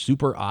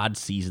super odd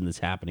season that's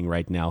happening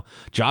right now.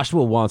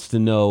 Joshua wants to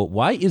know,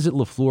 why isn't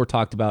LaFleur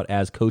talked about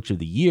as Coach of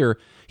the Year?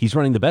 He's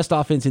running the best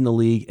offense in the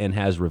league and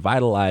has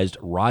revitalized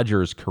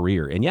Rodgers'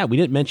 career. And yeah, we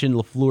didn't mention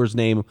LaFleur's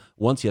name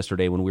once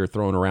yesterday when we were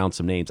throwing around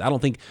some names. I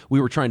don't think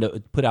we were trying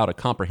to put out a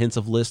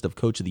comprehensive list of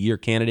Coach of the Year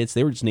candidates.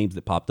 They were just names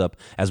that popped up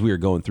as we were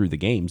going through the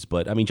games.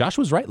 But, I mean,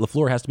 Joshua's right.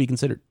 LaFleur has to be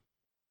considered.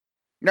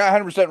 No,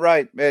 100%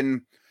 right.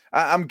 And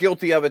I'm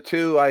guilty of it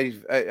too.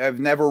 I've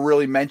never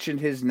really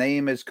mentioned his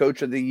name as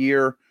Coach of the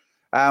Year.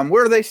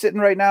 Where are they sitting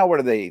right now? What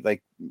are they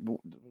like?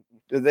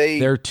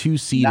 They're 2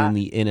 seed in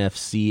the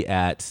NFC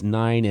at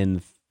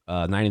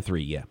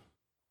 9-3. Yeah,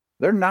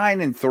 they're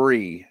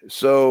 9-3.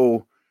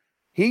 So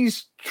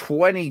he's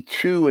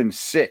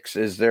 22-6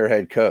 as their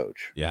head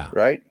coach. Yeah,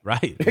 right.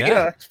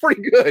 Yeah, that's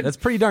pretty good. That's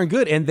pretty darn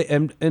good.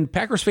 And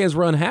Packers fans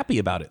were unhappy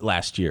about it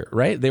last year,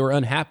 right? They were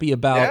unhappy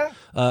about. Yeah.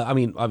 I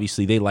mean,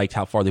 obviously they liked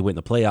how far they went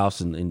in the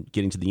playoffs and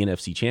getting to the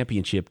NFC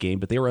Championship game,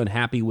 but they were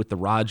unhappy with the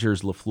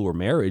Rodgers-LaFleur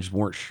marriage.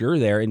 Weren't sure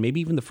there, and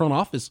maybe even the front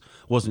office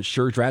wasn't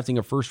sure drafting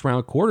a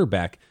first-round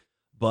quarterback.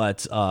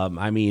 But,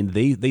 I mean,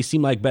 they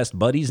seem like best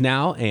buddies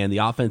now, and the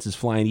offense is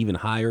flying even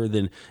higher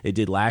than it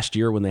did last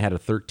year when they had a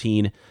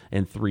 13-3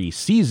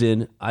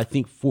 season. I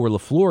think for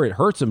LaFleur, it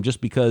hurts him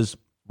just because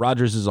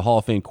Rodgers is a Hall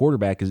of Fame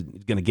quarterback, is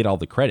going to get all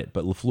the credit,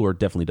 but LaFleur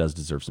definitely does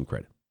deserve some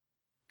credit.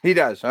 He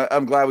does.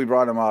 I'm glad we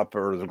brought him up,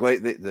 or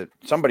that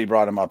somebody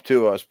brought him up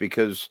to us,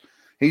 because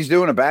he's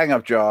doing a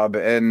bang-up job,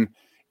 and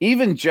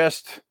even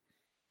just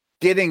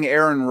getting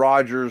Aaron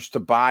Rodgers to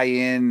buy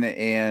in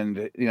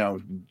and,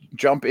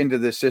 jump into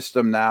the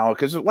system now,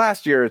 because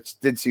last year it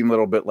did seem a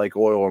little bit like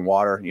oil and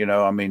water.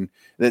 I mean,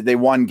 they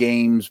won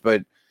games,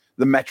 but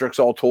the metrics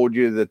all told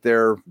you that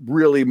they're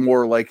really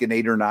more like an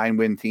 8 or 9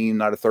 win team,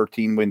 not a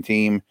 13 win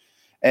team.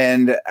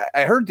 And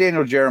I heard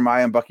Daniel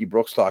Jeremiah and Bucky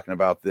Brooks talking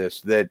about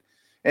this,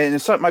 and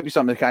it might be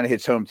something that kind of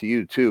hits home to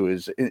you too,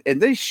 is in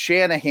these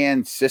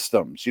Shanahan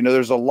systems,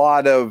 there's a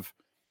lot of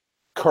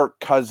Kirk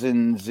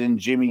Cousins and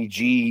Jimmy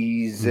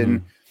G's,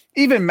 and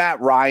even Matt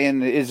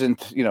Ryan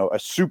isn't, a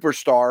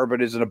superstar,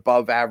 but is an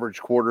above average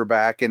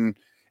quarterback, and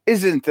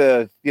isn't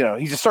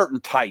he's a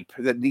certain type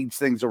that needs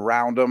things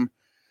around him.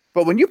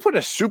 But when you put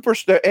a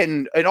superstar,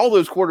 and all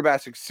those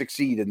quarterbacks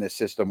succeed in this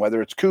system,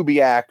 whether it's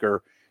Kubiak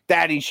or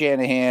Daddy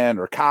Shanahan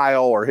or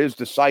Kyle or his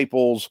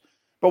disciples,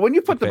 but when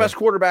you put the best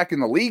quarterback in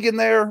the league in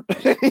there,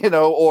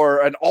 or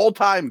an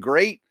all-time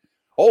great,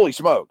 holy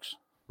smokes.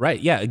 Right,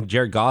 yeah.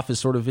 Jared Goff is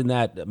sort of in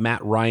that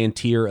Matt Ryan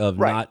tier of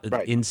not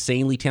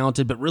insanely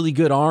talented, but really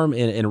good arm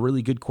and a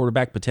really good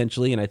quarterback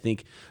potentially. And I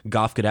think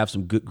Goff could have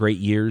some great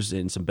years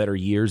and some better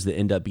years that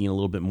end up being a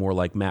little bit more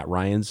like Matt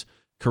Ryan's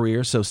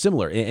career. So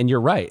similar, and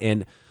you're right.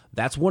 And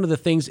that's one of the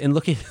things. And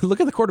look at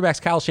the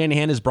quarterbacks Kyle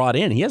Shanahan has brought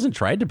in. He hasn't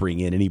tried to bring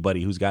in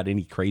anybody who's got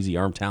any crazy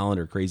arm talent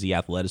or crazy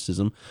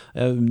athleticism.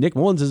 Nick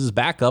Mullins is his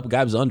backup.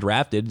 Guy was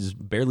undrafted, is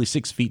barely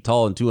 6 feet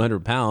tall and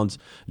 200 pounds,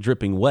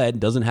 dripping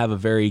wet. Doesn't have a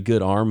very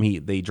good arm.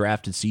 They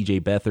drafted C.J.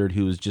 Beathard,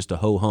 who is just a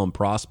ho-hum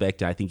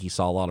prospect. I think he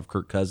saw a lot of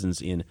Kirk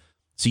Cousins in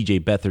C.J.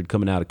 Beathard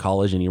coming out of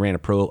college, and he ran a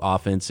pro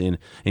offense in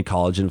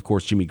college. And of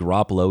course, Jimmy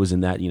Garoppolo is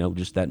in that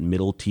just that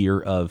middle tier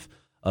of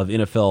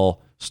NFL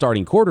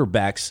starting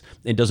quarterbacks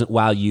and doesn't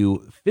wow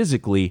you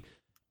physically.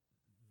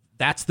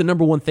 That's the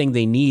number one thing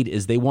they need,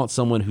 is they want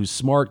someone who's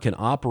smart, can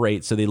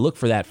operate. So they look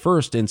for that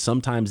first. And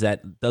sometimes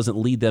that doesn't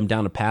lead them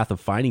down a path of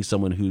finding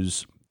someone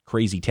who's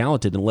crazy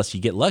talented, unless you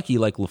get lucky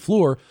like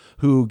LaFleur,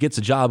 who gets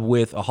a job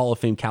with a Hall of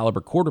Fame caliber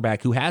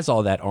quarterback who has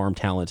all that arm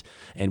talent.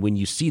 And when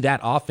you see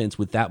that offense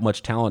with that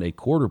much talent at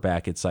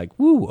quarterback, it's like,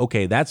 woo,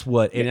 okay, that's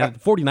what. And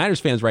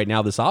 49ers fans right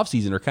now this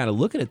offseason are kind of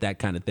looking at that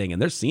kind of thing,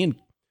 and they're seeing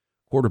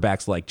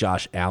quarterbacks like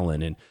Josh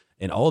Allen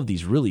and all of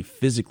these really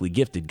physically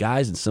gifted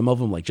guys, and some of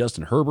them like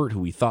Justin Herbert, who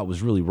we thought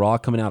was really raw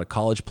coming out of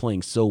college,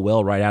 playing so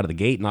well right out of the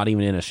gate, not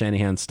even in a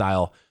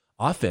Shanahan-style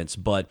offense,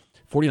 but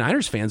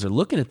 49ers fans are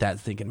looking at that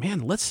thinking,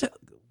 man,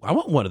 I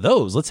want one of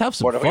those. Let's have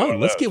some fun.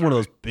 Let's get one of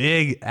those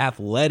big,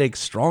 athletic,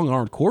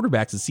 strong-armed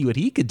quarterbacks and see what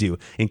he could do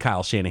in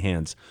Kyle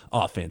Shanahan's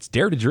offense.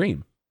 Dare to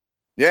dream.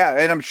 Yeah,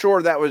 and I'm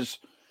sure that was,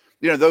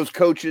 those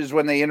coaches,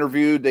 when they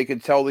interviewed, they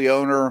could tell the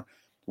owner,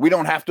 we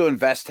don't have to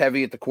invest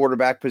heavy at the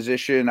quarterback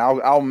position.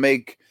 I'll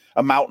make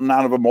a mountain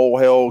out of a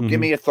molehill. Mm-hmm. Give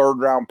me a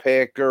third-round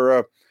pick or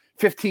a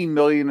 $15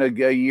 million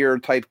a year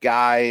type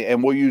guy,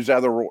 and we'll use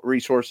other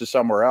resources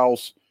somewhere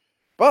else.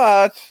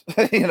 But,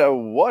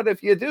 what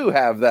if you do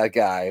have that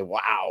guy?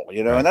 Wow. Right.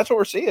 And that's what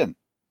we're seeing.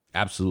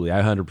 Absolutely.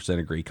 I 100%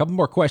 agree. A couple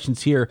more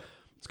questions here.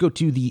 Let's go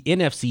to the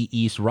NFC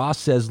East. Ross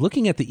says,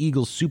 looking at the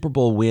Eagles' Super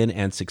Bowl win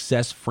and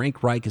success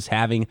Frank Reich is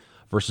having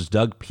versus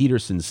Doug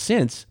Peterson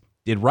since,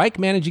 did Reich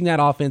managing that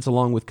offense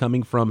along with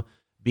coming from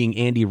being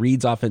Andy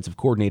Reid's offensive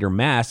coordinator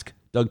mask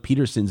Doug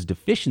Peterson's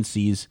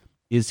deficiencies?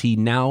 Is he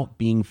now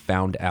being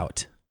found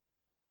out?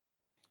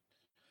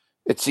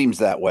 It seems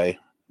that way.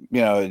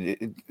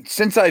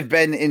 Since I've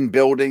been in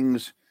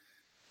buildings,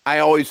 I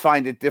always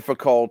find it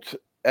difficult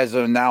as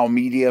a now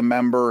media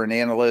member and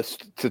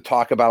analyst to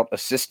talk about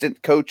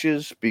assistant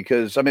coaches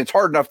because, it's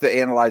hard enough to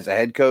analyze a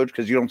head coach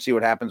because you don't see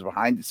what happens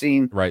behind the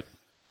scene. Right.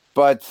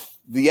 But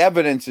the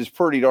evidence is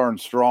pretty darn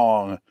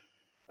strong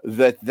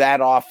that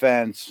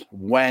offense,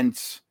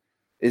 Wentz,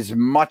 is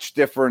much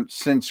different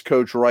since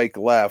Coach Reich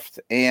left,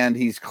 and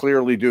he's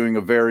clearly doing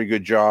a very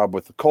good job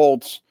with the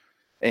Colts.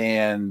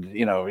 And,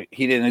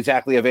 he didn't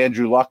exactly have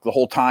Andrew Luck the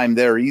whole time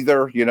there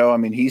either.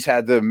 He's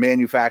had to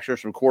manufacture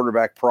some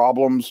quarterback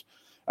problems.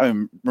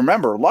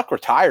 Remember, Luck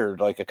retired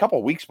like a couple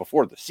of weeks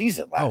before the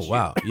season last year. Oh,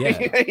 wow. Yeah.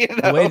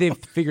 The way they've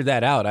figured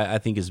that out, I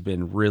think has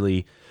been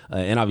really,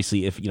 and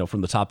obviously if,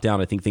 from the top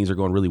down, I think things are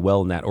going really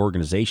well in that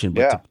organization.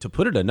 But to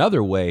put it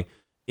another way,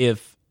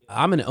 if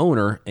I'm an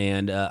owner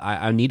and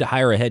I need to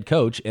hire a head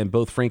coach and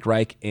both Frank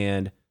Reich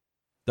and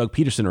Doug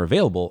Peterson are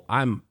available,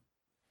 I'm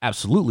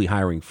absolutely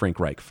hiring Frank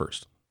Reich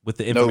first with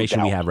the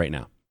information we have right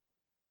now.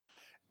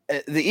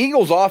 The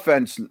Eagles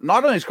offense,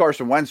 not only does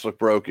Carson Wentz look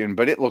broken,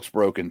 but it looks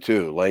broken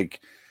too. Like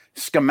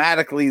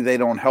schematically, they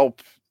don't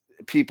help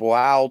people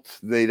out.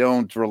 They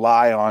don't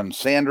rely on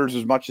Sanders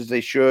as much as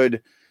they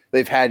should.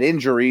 They've had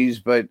injuries,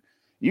 but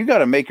you got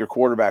to make your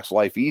quarterback's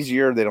life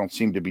easier. They don't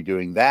seem to be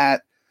doing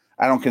that.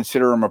 I don't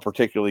consider him a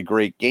particularly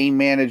great game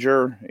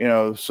manager,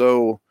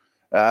 so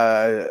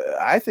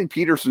I think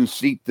Peterson's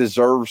seat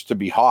deserves to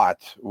be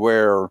hot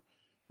where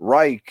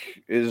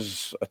Reich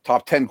is a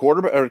top 10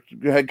 quarterback or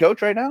head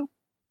coach right now.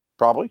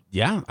 Probably.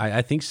 Yeah,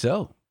 I think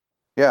so.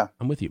 Yeah.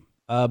 I'm with you.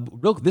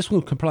 This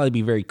one could probably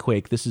be very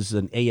quick. This is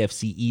an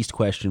AFC East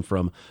question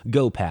from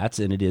Go Pats,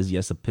 and it is,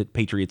 yes, a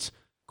Patriots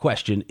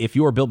question. If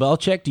you're Bill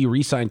Belichick, do you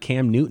re-sign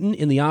Cam Newton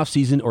in the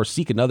offseason or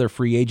seek another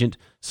free agent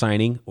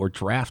signing or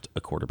draft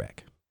a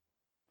quarterback?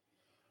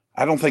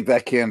 I don't think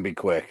that can be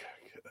quick.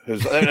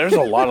 There's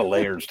a lot of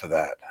layers to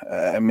that.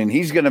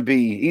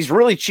 He's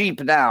really cheap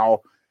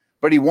now,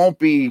 but he won't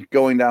be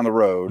going down the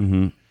road.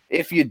 Mm-hmm.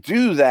 If you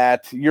do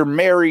that, you're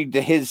married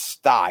to his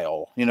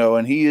style,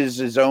 and he is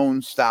his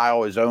own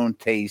style, his own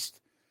taste.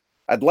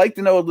 I'd like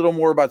to know a little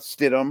more about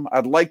Stidham.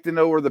 I'd like to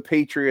know where the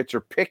Patriots are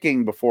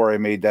picking before I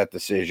made that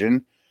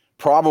decision.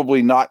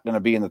 Probably not going to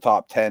be in the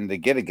top 10 to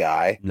get a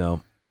guy.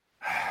 No.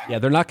 Yeah,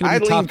 they're not going to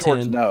be top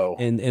 10, no.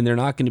 and they're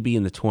not going to be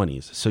in the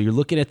 20s. So you're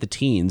looking at the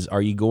teens.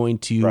 Are you going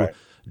to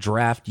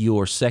draft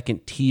your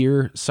second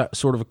tier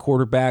sort of a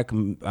quarterback?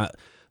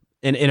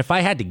 And if I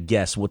had to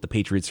guess what the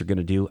Patriots are going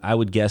to do, I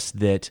would guess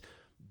that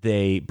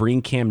they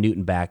bring Cam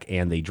Newton back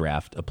and they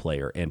draft a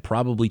player and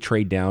probably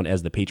trade down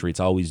as the Patriots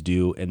always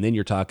do. And then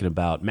you're talking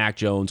about Mac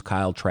Jones,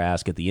 Kyle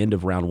Trask at the end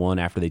of round 1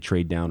 after they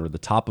trade down or the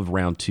top of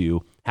round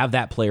 2, have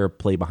that player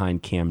play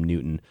behind Cam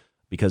Newton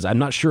because I'm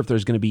not sure if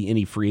there's going to be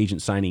any free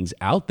agent signings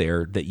out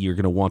there that you're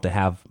going to want to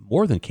have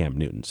more than Cam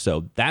Newton.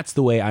 So that's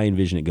the way I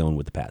envision it going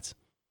with the Pats.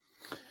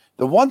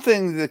 The one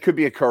thing that could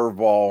be a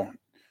curveball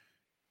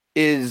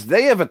is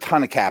they have a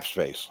ton of cap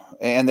space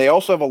and they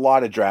also have a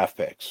lot of draft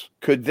picks.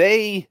 Could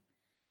they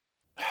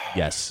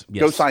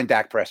go sign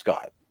Dak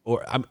Prescott?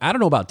 Or I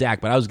don't know about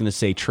Dak, but I was going to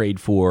say trade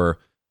for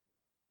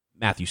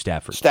Matthew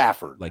Stafford.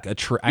 Like I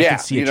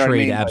could see a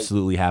trade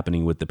absolutely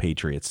happening with the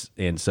Patriots.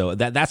 And so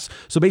that's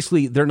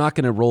basically they're not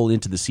going to roll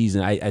into the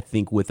season, I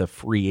think, with a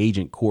free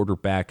agent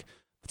quarterback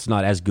that's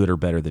not as good or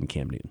better than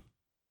Cam Newton.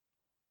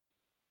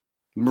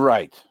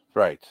 Right.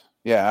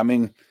 Yeah,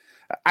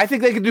 I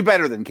think they could do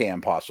better than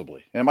Cam,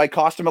 possibly. And it might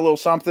cost them a little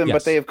something,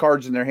 but they have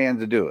cards in their hand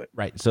to do it.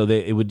 Right. So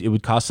it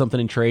would cost something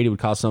in trade. It would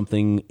cost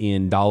something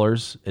in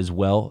dollars as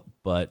well.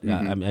 But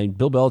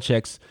Bill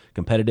Belichick's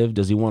competitive.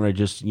 Does he want to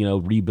just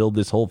rebuild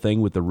this whole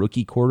thing with the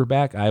rookie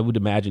quarterback? I would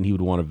imagine he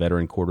would want a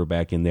veteran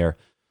quarterback in there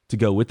to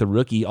go with the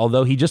rookie.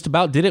 Although he just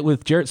about did it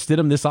with Jarrett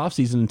Stidham this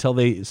offseason until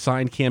they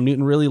signed Cam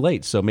Newton really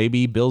late. So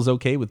maybe Bill's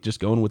okay with just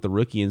going with the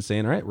rookie and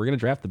saying, all right, we're going to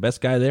draft the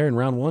best guy there in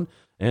round 1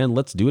 and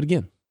let's do it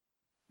again.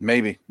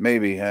 Maybe.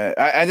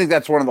 I think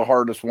that's one of the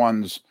hardest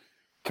ones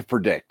to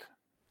predict.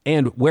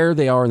 And where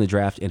they are in the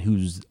draft and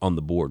who's on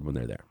the board when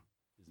they're there.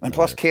 And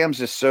plus, Cam's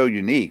just so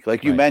unique.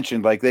 Like you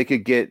mentioned, like they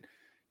could get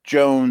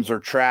Jones or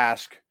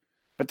Trask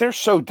But they're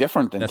so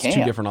different than That's Cam.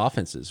 two different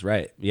offenses,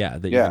 right? Yeah,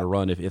 that you're going to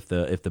run if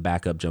the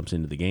backup jumps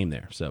into the game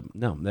there. So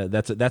no,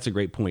 that's a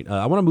great point.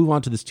 I want to move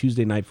on to this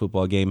Tuesday night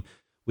football game.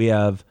 We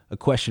have a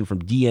question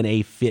from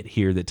DNA Fit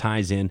here that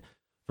ties in.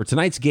 For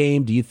tonight's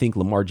game, do you think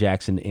Lamar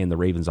Jackson and the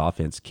Ravens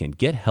offense can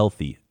get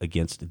healthy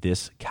against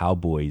this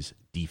Cowboys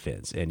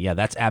defense? And yeah,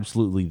 that's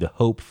absolutely the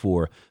hope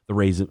for the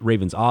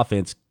Ravens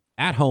offense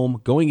at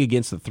home going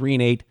against the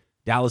 3-8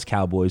 Dallas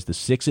Cowboys, the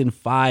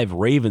 6-5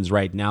 Ravens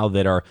right now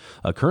that are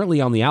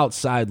currently on the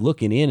outside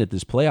looking in at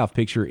this playoff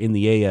picture in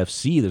the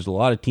AFC. There's a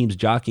lot of teams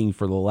jockeying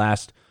for the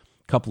last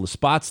couple of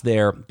spots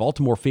there.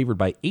 Baltimore favored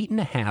by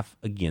 8.5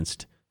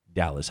 against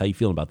Dallas. How you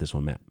feeling about this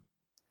one, Matt?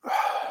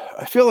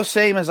 I feel the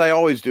same as I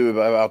always do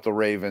about the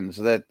Ravens,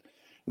 that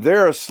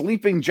they're a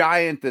sleeping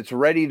giant that's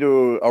ready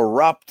to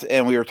erupt.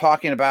 And we were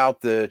talking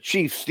about the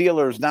Chiefs,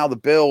 Steelers, now the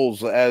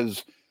Bills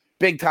as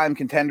big-time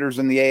contenders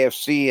in the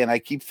AFC, and I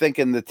keep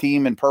thinking the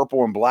team in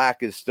purple and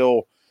black is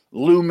still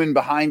looming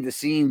behind the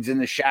scenes in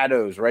the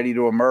shadows, ready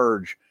to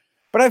emerge.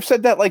 But I've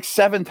said that like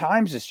 7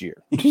 times this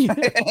year.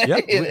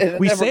 Yeah,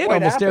 we say it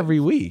almost every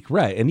week,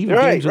 right? And even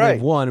games when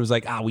they've won, it was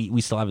like,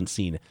 we still haven't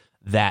seen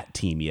that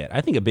team yet.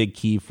 I think a big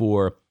key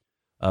for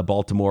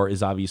Baltimore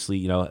is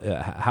obviously,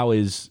 how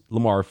is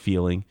Lamar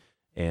feeling?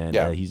 And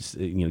he's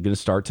going to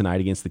start tonight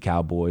against the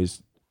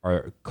Cowboys.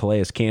 Are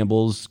Calais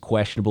Campbell's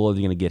questionable? Are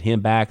they going to get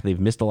him back? They've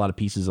missed a lot of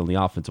pieces on the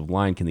offensive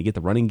line. Can they get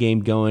the running game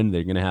going?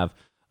 They're going to have,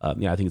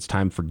 I think it's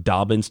time for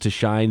Dobbins to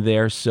shine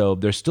there. So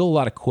there's still a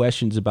lot of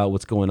questions about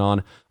what's going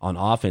on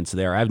offense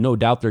there. I have no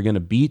doubt they're going to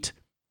beat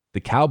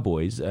the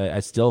Cowboys. I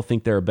still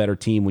think they're a better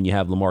team when you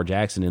have Lamar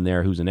Jackson in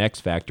there, who's an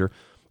X factor.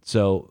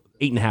 So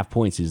 8.5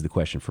 points is the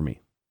question for me.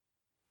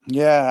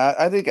 Yeah,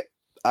 I think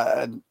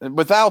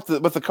without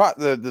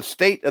the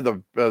state of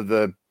the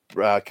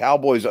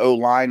Cowboys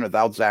O-line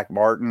without Zach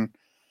Martin,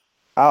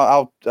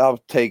 I'll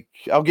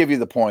give you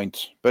the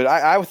points. But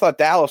I thought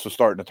Dallas was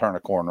starting to turn a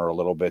corner a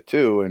little bit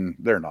too, and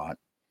they're not.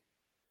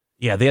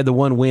 Yeah, they had the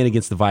one win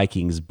against the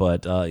Vikings,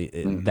 but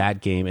that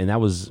game, and that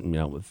was a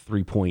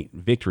 3-point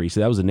victory. So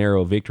that was a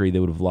narrow victory. They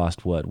would have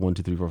lost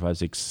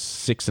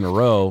 6 in a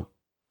row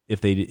if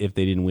they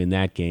didn't win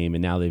that game.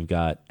 And now they've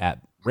got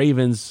at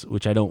Ravens,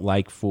 which I don't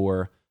like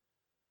for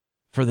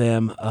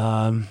them.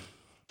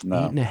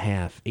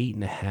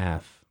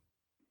 8.5.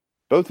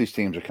 Both these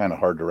teams are kind of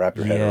hard to wrap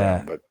your head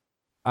around, but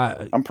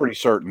I'm pretty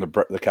certain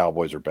the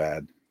Cowboys are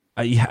bad.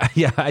 I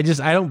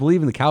don't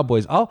believe in the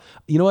Cowboys. I'll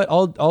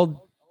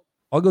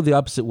go the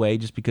opposite way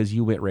just because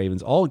you went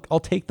Ravens. I'll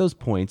take those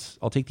points.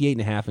 I'll take the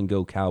 8.5 and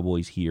go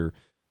Cowboys here,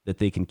 that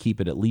they can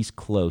keep it at least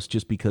close,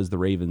 just because the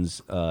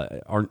Ravens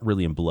aren't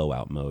really in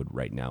blowout mode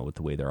right now with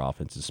the way their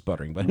offense is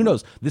sputtering. But who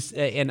knows? This,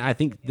 and I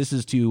think this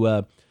is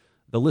to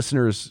the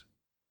listeners'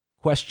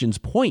 questions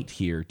point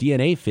here.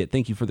 DNA Fit,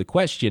 thank you for the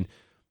question.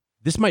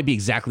 This might be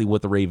exactly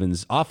what the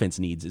Ravens offense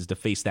needs, is to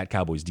face that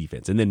Cowboys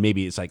defense. And then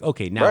maybe it's like,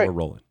 okay, now we're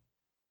rolling.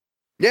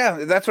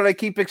 Yeah, that's what I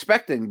keep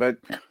expecting. But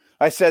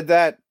I said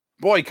that,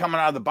 boy,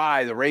 coming out of the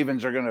bye, the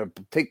Ravens are going to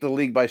take the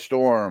league by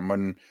storm.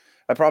 And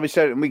I probably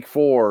said it in week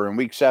 4 and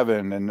week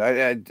 7, and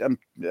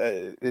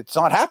it's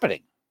not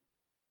happening.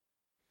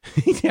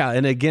 Yeah,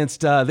 and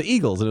against the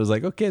Eagles, and it was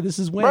like, okay, this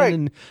is win, right.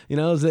 And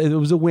it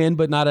was a win,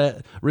 but not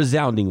a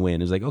resounding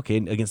win. It was like, okay,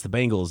 against the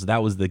Bengals,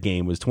 that was the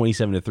game. It was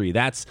 27-3.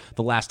 That's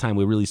the last time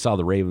we really saw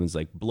the Ravens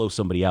like blow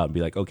somebody out and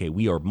be like, okay,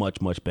 we are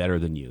much, much better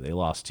than you. They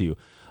lost to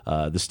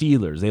the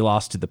Steelers. They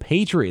lost to the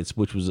Patriots,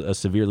 which was a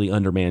severely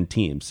undermanned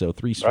team. So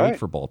 3 straight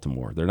for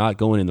Baltimore. They're not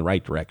going in the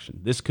right direction.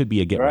 This could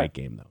be a get-right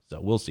game, though.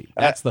 So we'll see.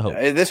 That's the hope.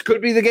 This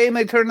could be the game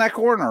they turn that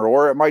corner,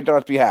 or it might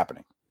not be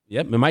happening.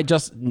 Yep,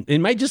 it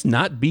might just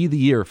not be the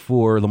year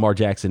for Lamar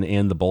Jackson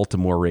and the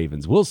Baltimore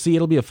Ravens. We'll see.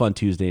 It'll be a fun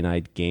Tuesday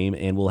night game,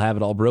 and we'll have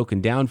it all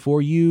broken down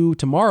for you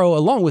tomorrow,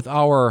 along with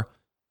our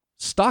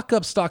stock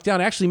up, stock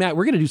down. Actually, Matt,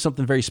 we're going to do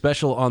something very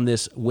special on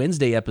this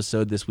Wednesday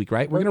episode this week,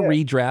 right? We're going to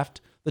redraft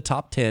the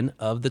top 10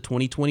 of the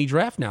 2020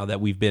 draft now that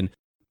we've been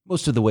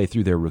most of the way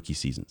through their rookie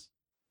seasons.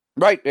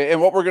 Right, and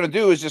what we're going to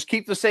do is just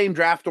keep the same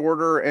draft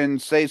order and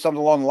say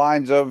something along the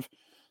lines of,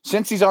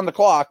 since he's on the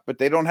clock, but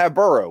they don't have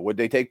Burrow, would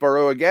they take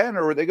Burrow again,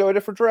 or would they go a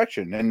different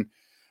direction? And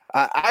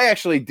I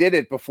actually did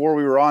it before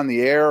we were on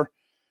the air.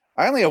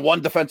 I only have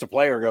one defensive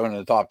player going in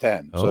the top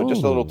 10. So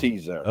just a little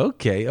tease there.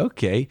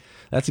 Okay.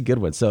 That's a good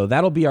one. So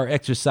that'll be our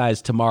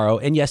exercise tomorrow.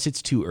 And yes,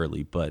 it's too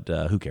early, but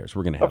who cares?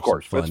 We're going to have some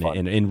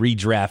fun and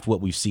redraft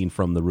what we've seen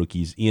from the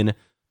rookies in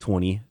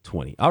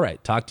 2020. All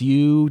right. Talk to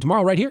you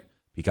tomorrow right here.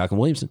 Peacock and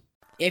Williamson.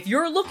 If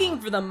you're looking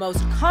for the most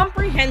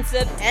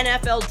comprehensive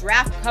NFL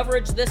draft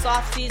coverage this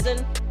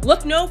offseason,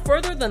 look no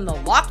further than the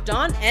Locked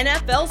On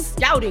NFL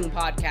Scouting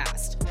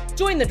Podcast.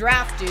 Join the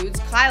draft dudes,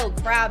 Kyle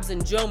Krabs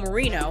and Joe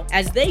Marino,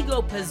 as they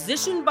go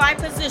position by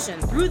position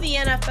through the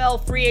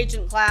NFL free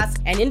agent class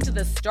and into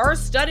the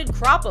star-studded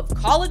crop of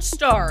college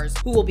stars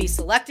who will be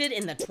selected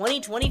in the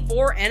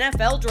 2024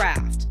 NFL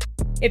Draft.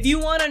 If you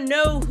want to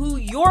know who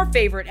your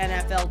favorite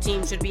NFL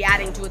team should be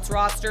adding to its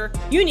roster,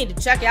 you need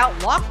to check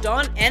out Locked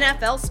On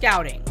NFL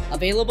Scouting,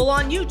 available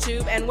on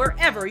YouTube and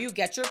wherever you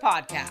get your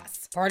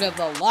podcasts. Part of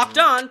the Locked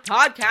On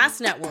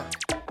Podcast Network,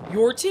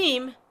 your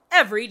team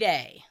every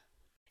day.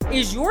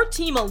 Is your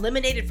team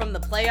eliminated from the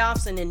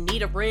playoffs and in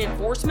need of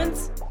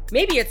reinforcements?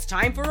 Maybe it's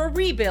time for a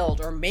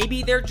rebuild, or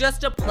maybe they're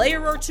just a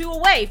player or two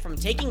away from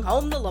taking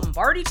home the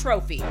Lombardi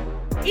Trophy.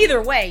 Either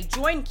way,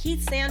 join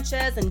Keith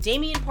Sanchez and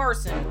Damian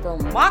Parson for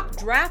Mock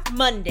Draft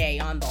Monday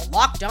on the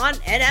Locked On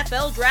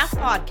NFL Draft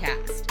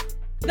Podcast.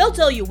 They'll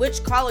tell you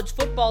which college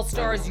football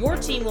stars your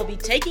team will be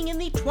taking in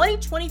the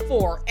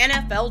 2024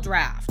 NFL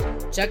Draft.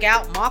 Check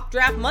out Mock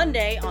Draft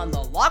Monday on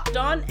the Locked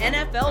On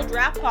NFL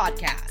Draft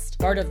Podcast,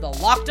 part of the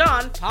Locked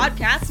On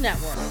Podcast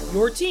Network,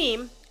 your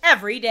team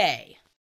every day.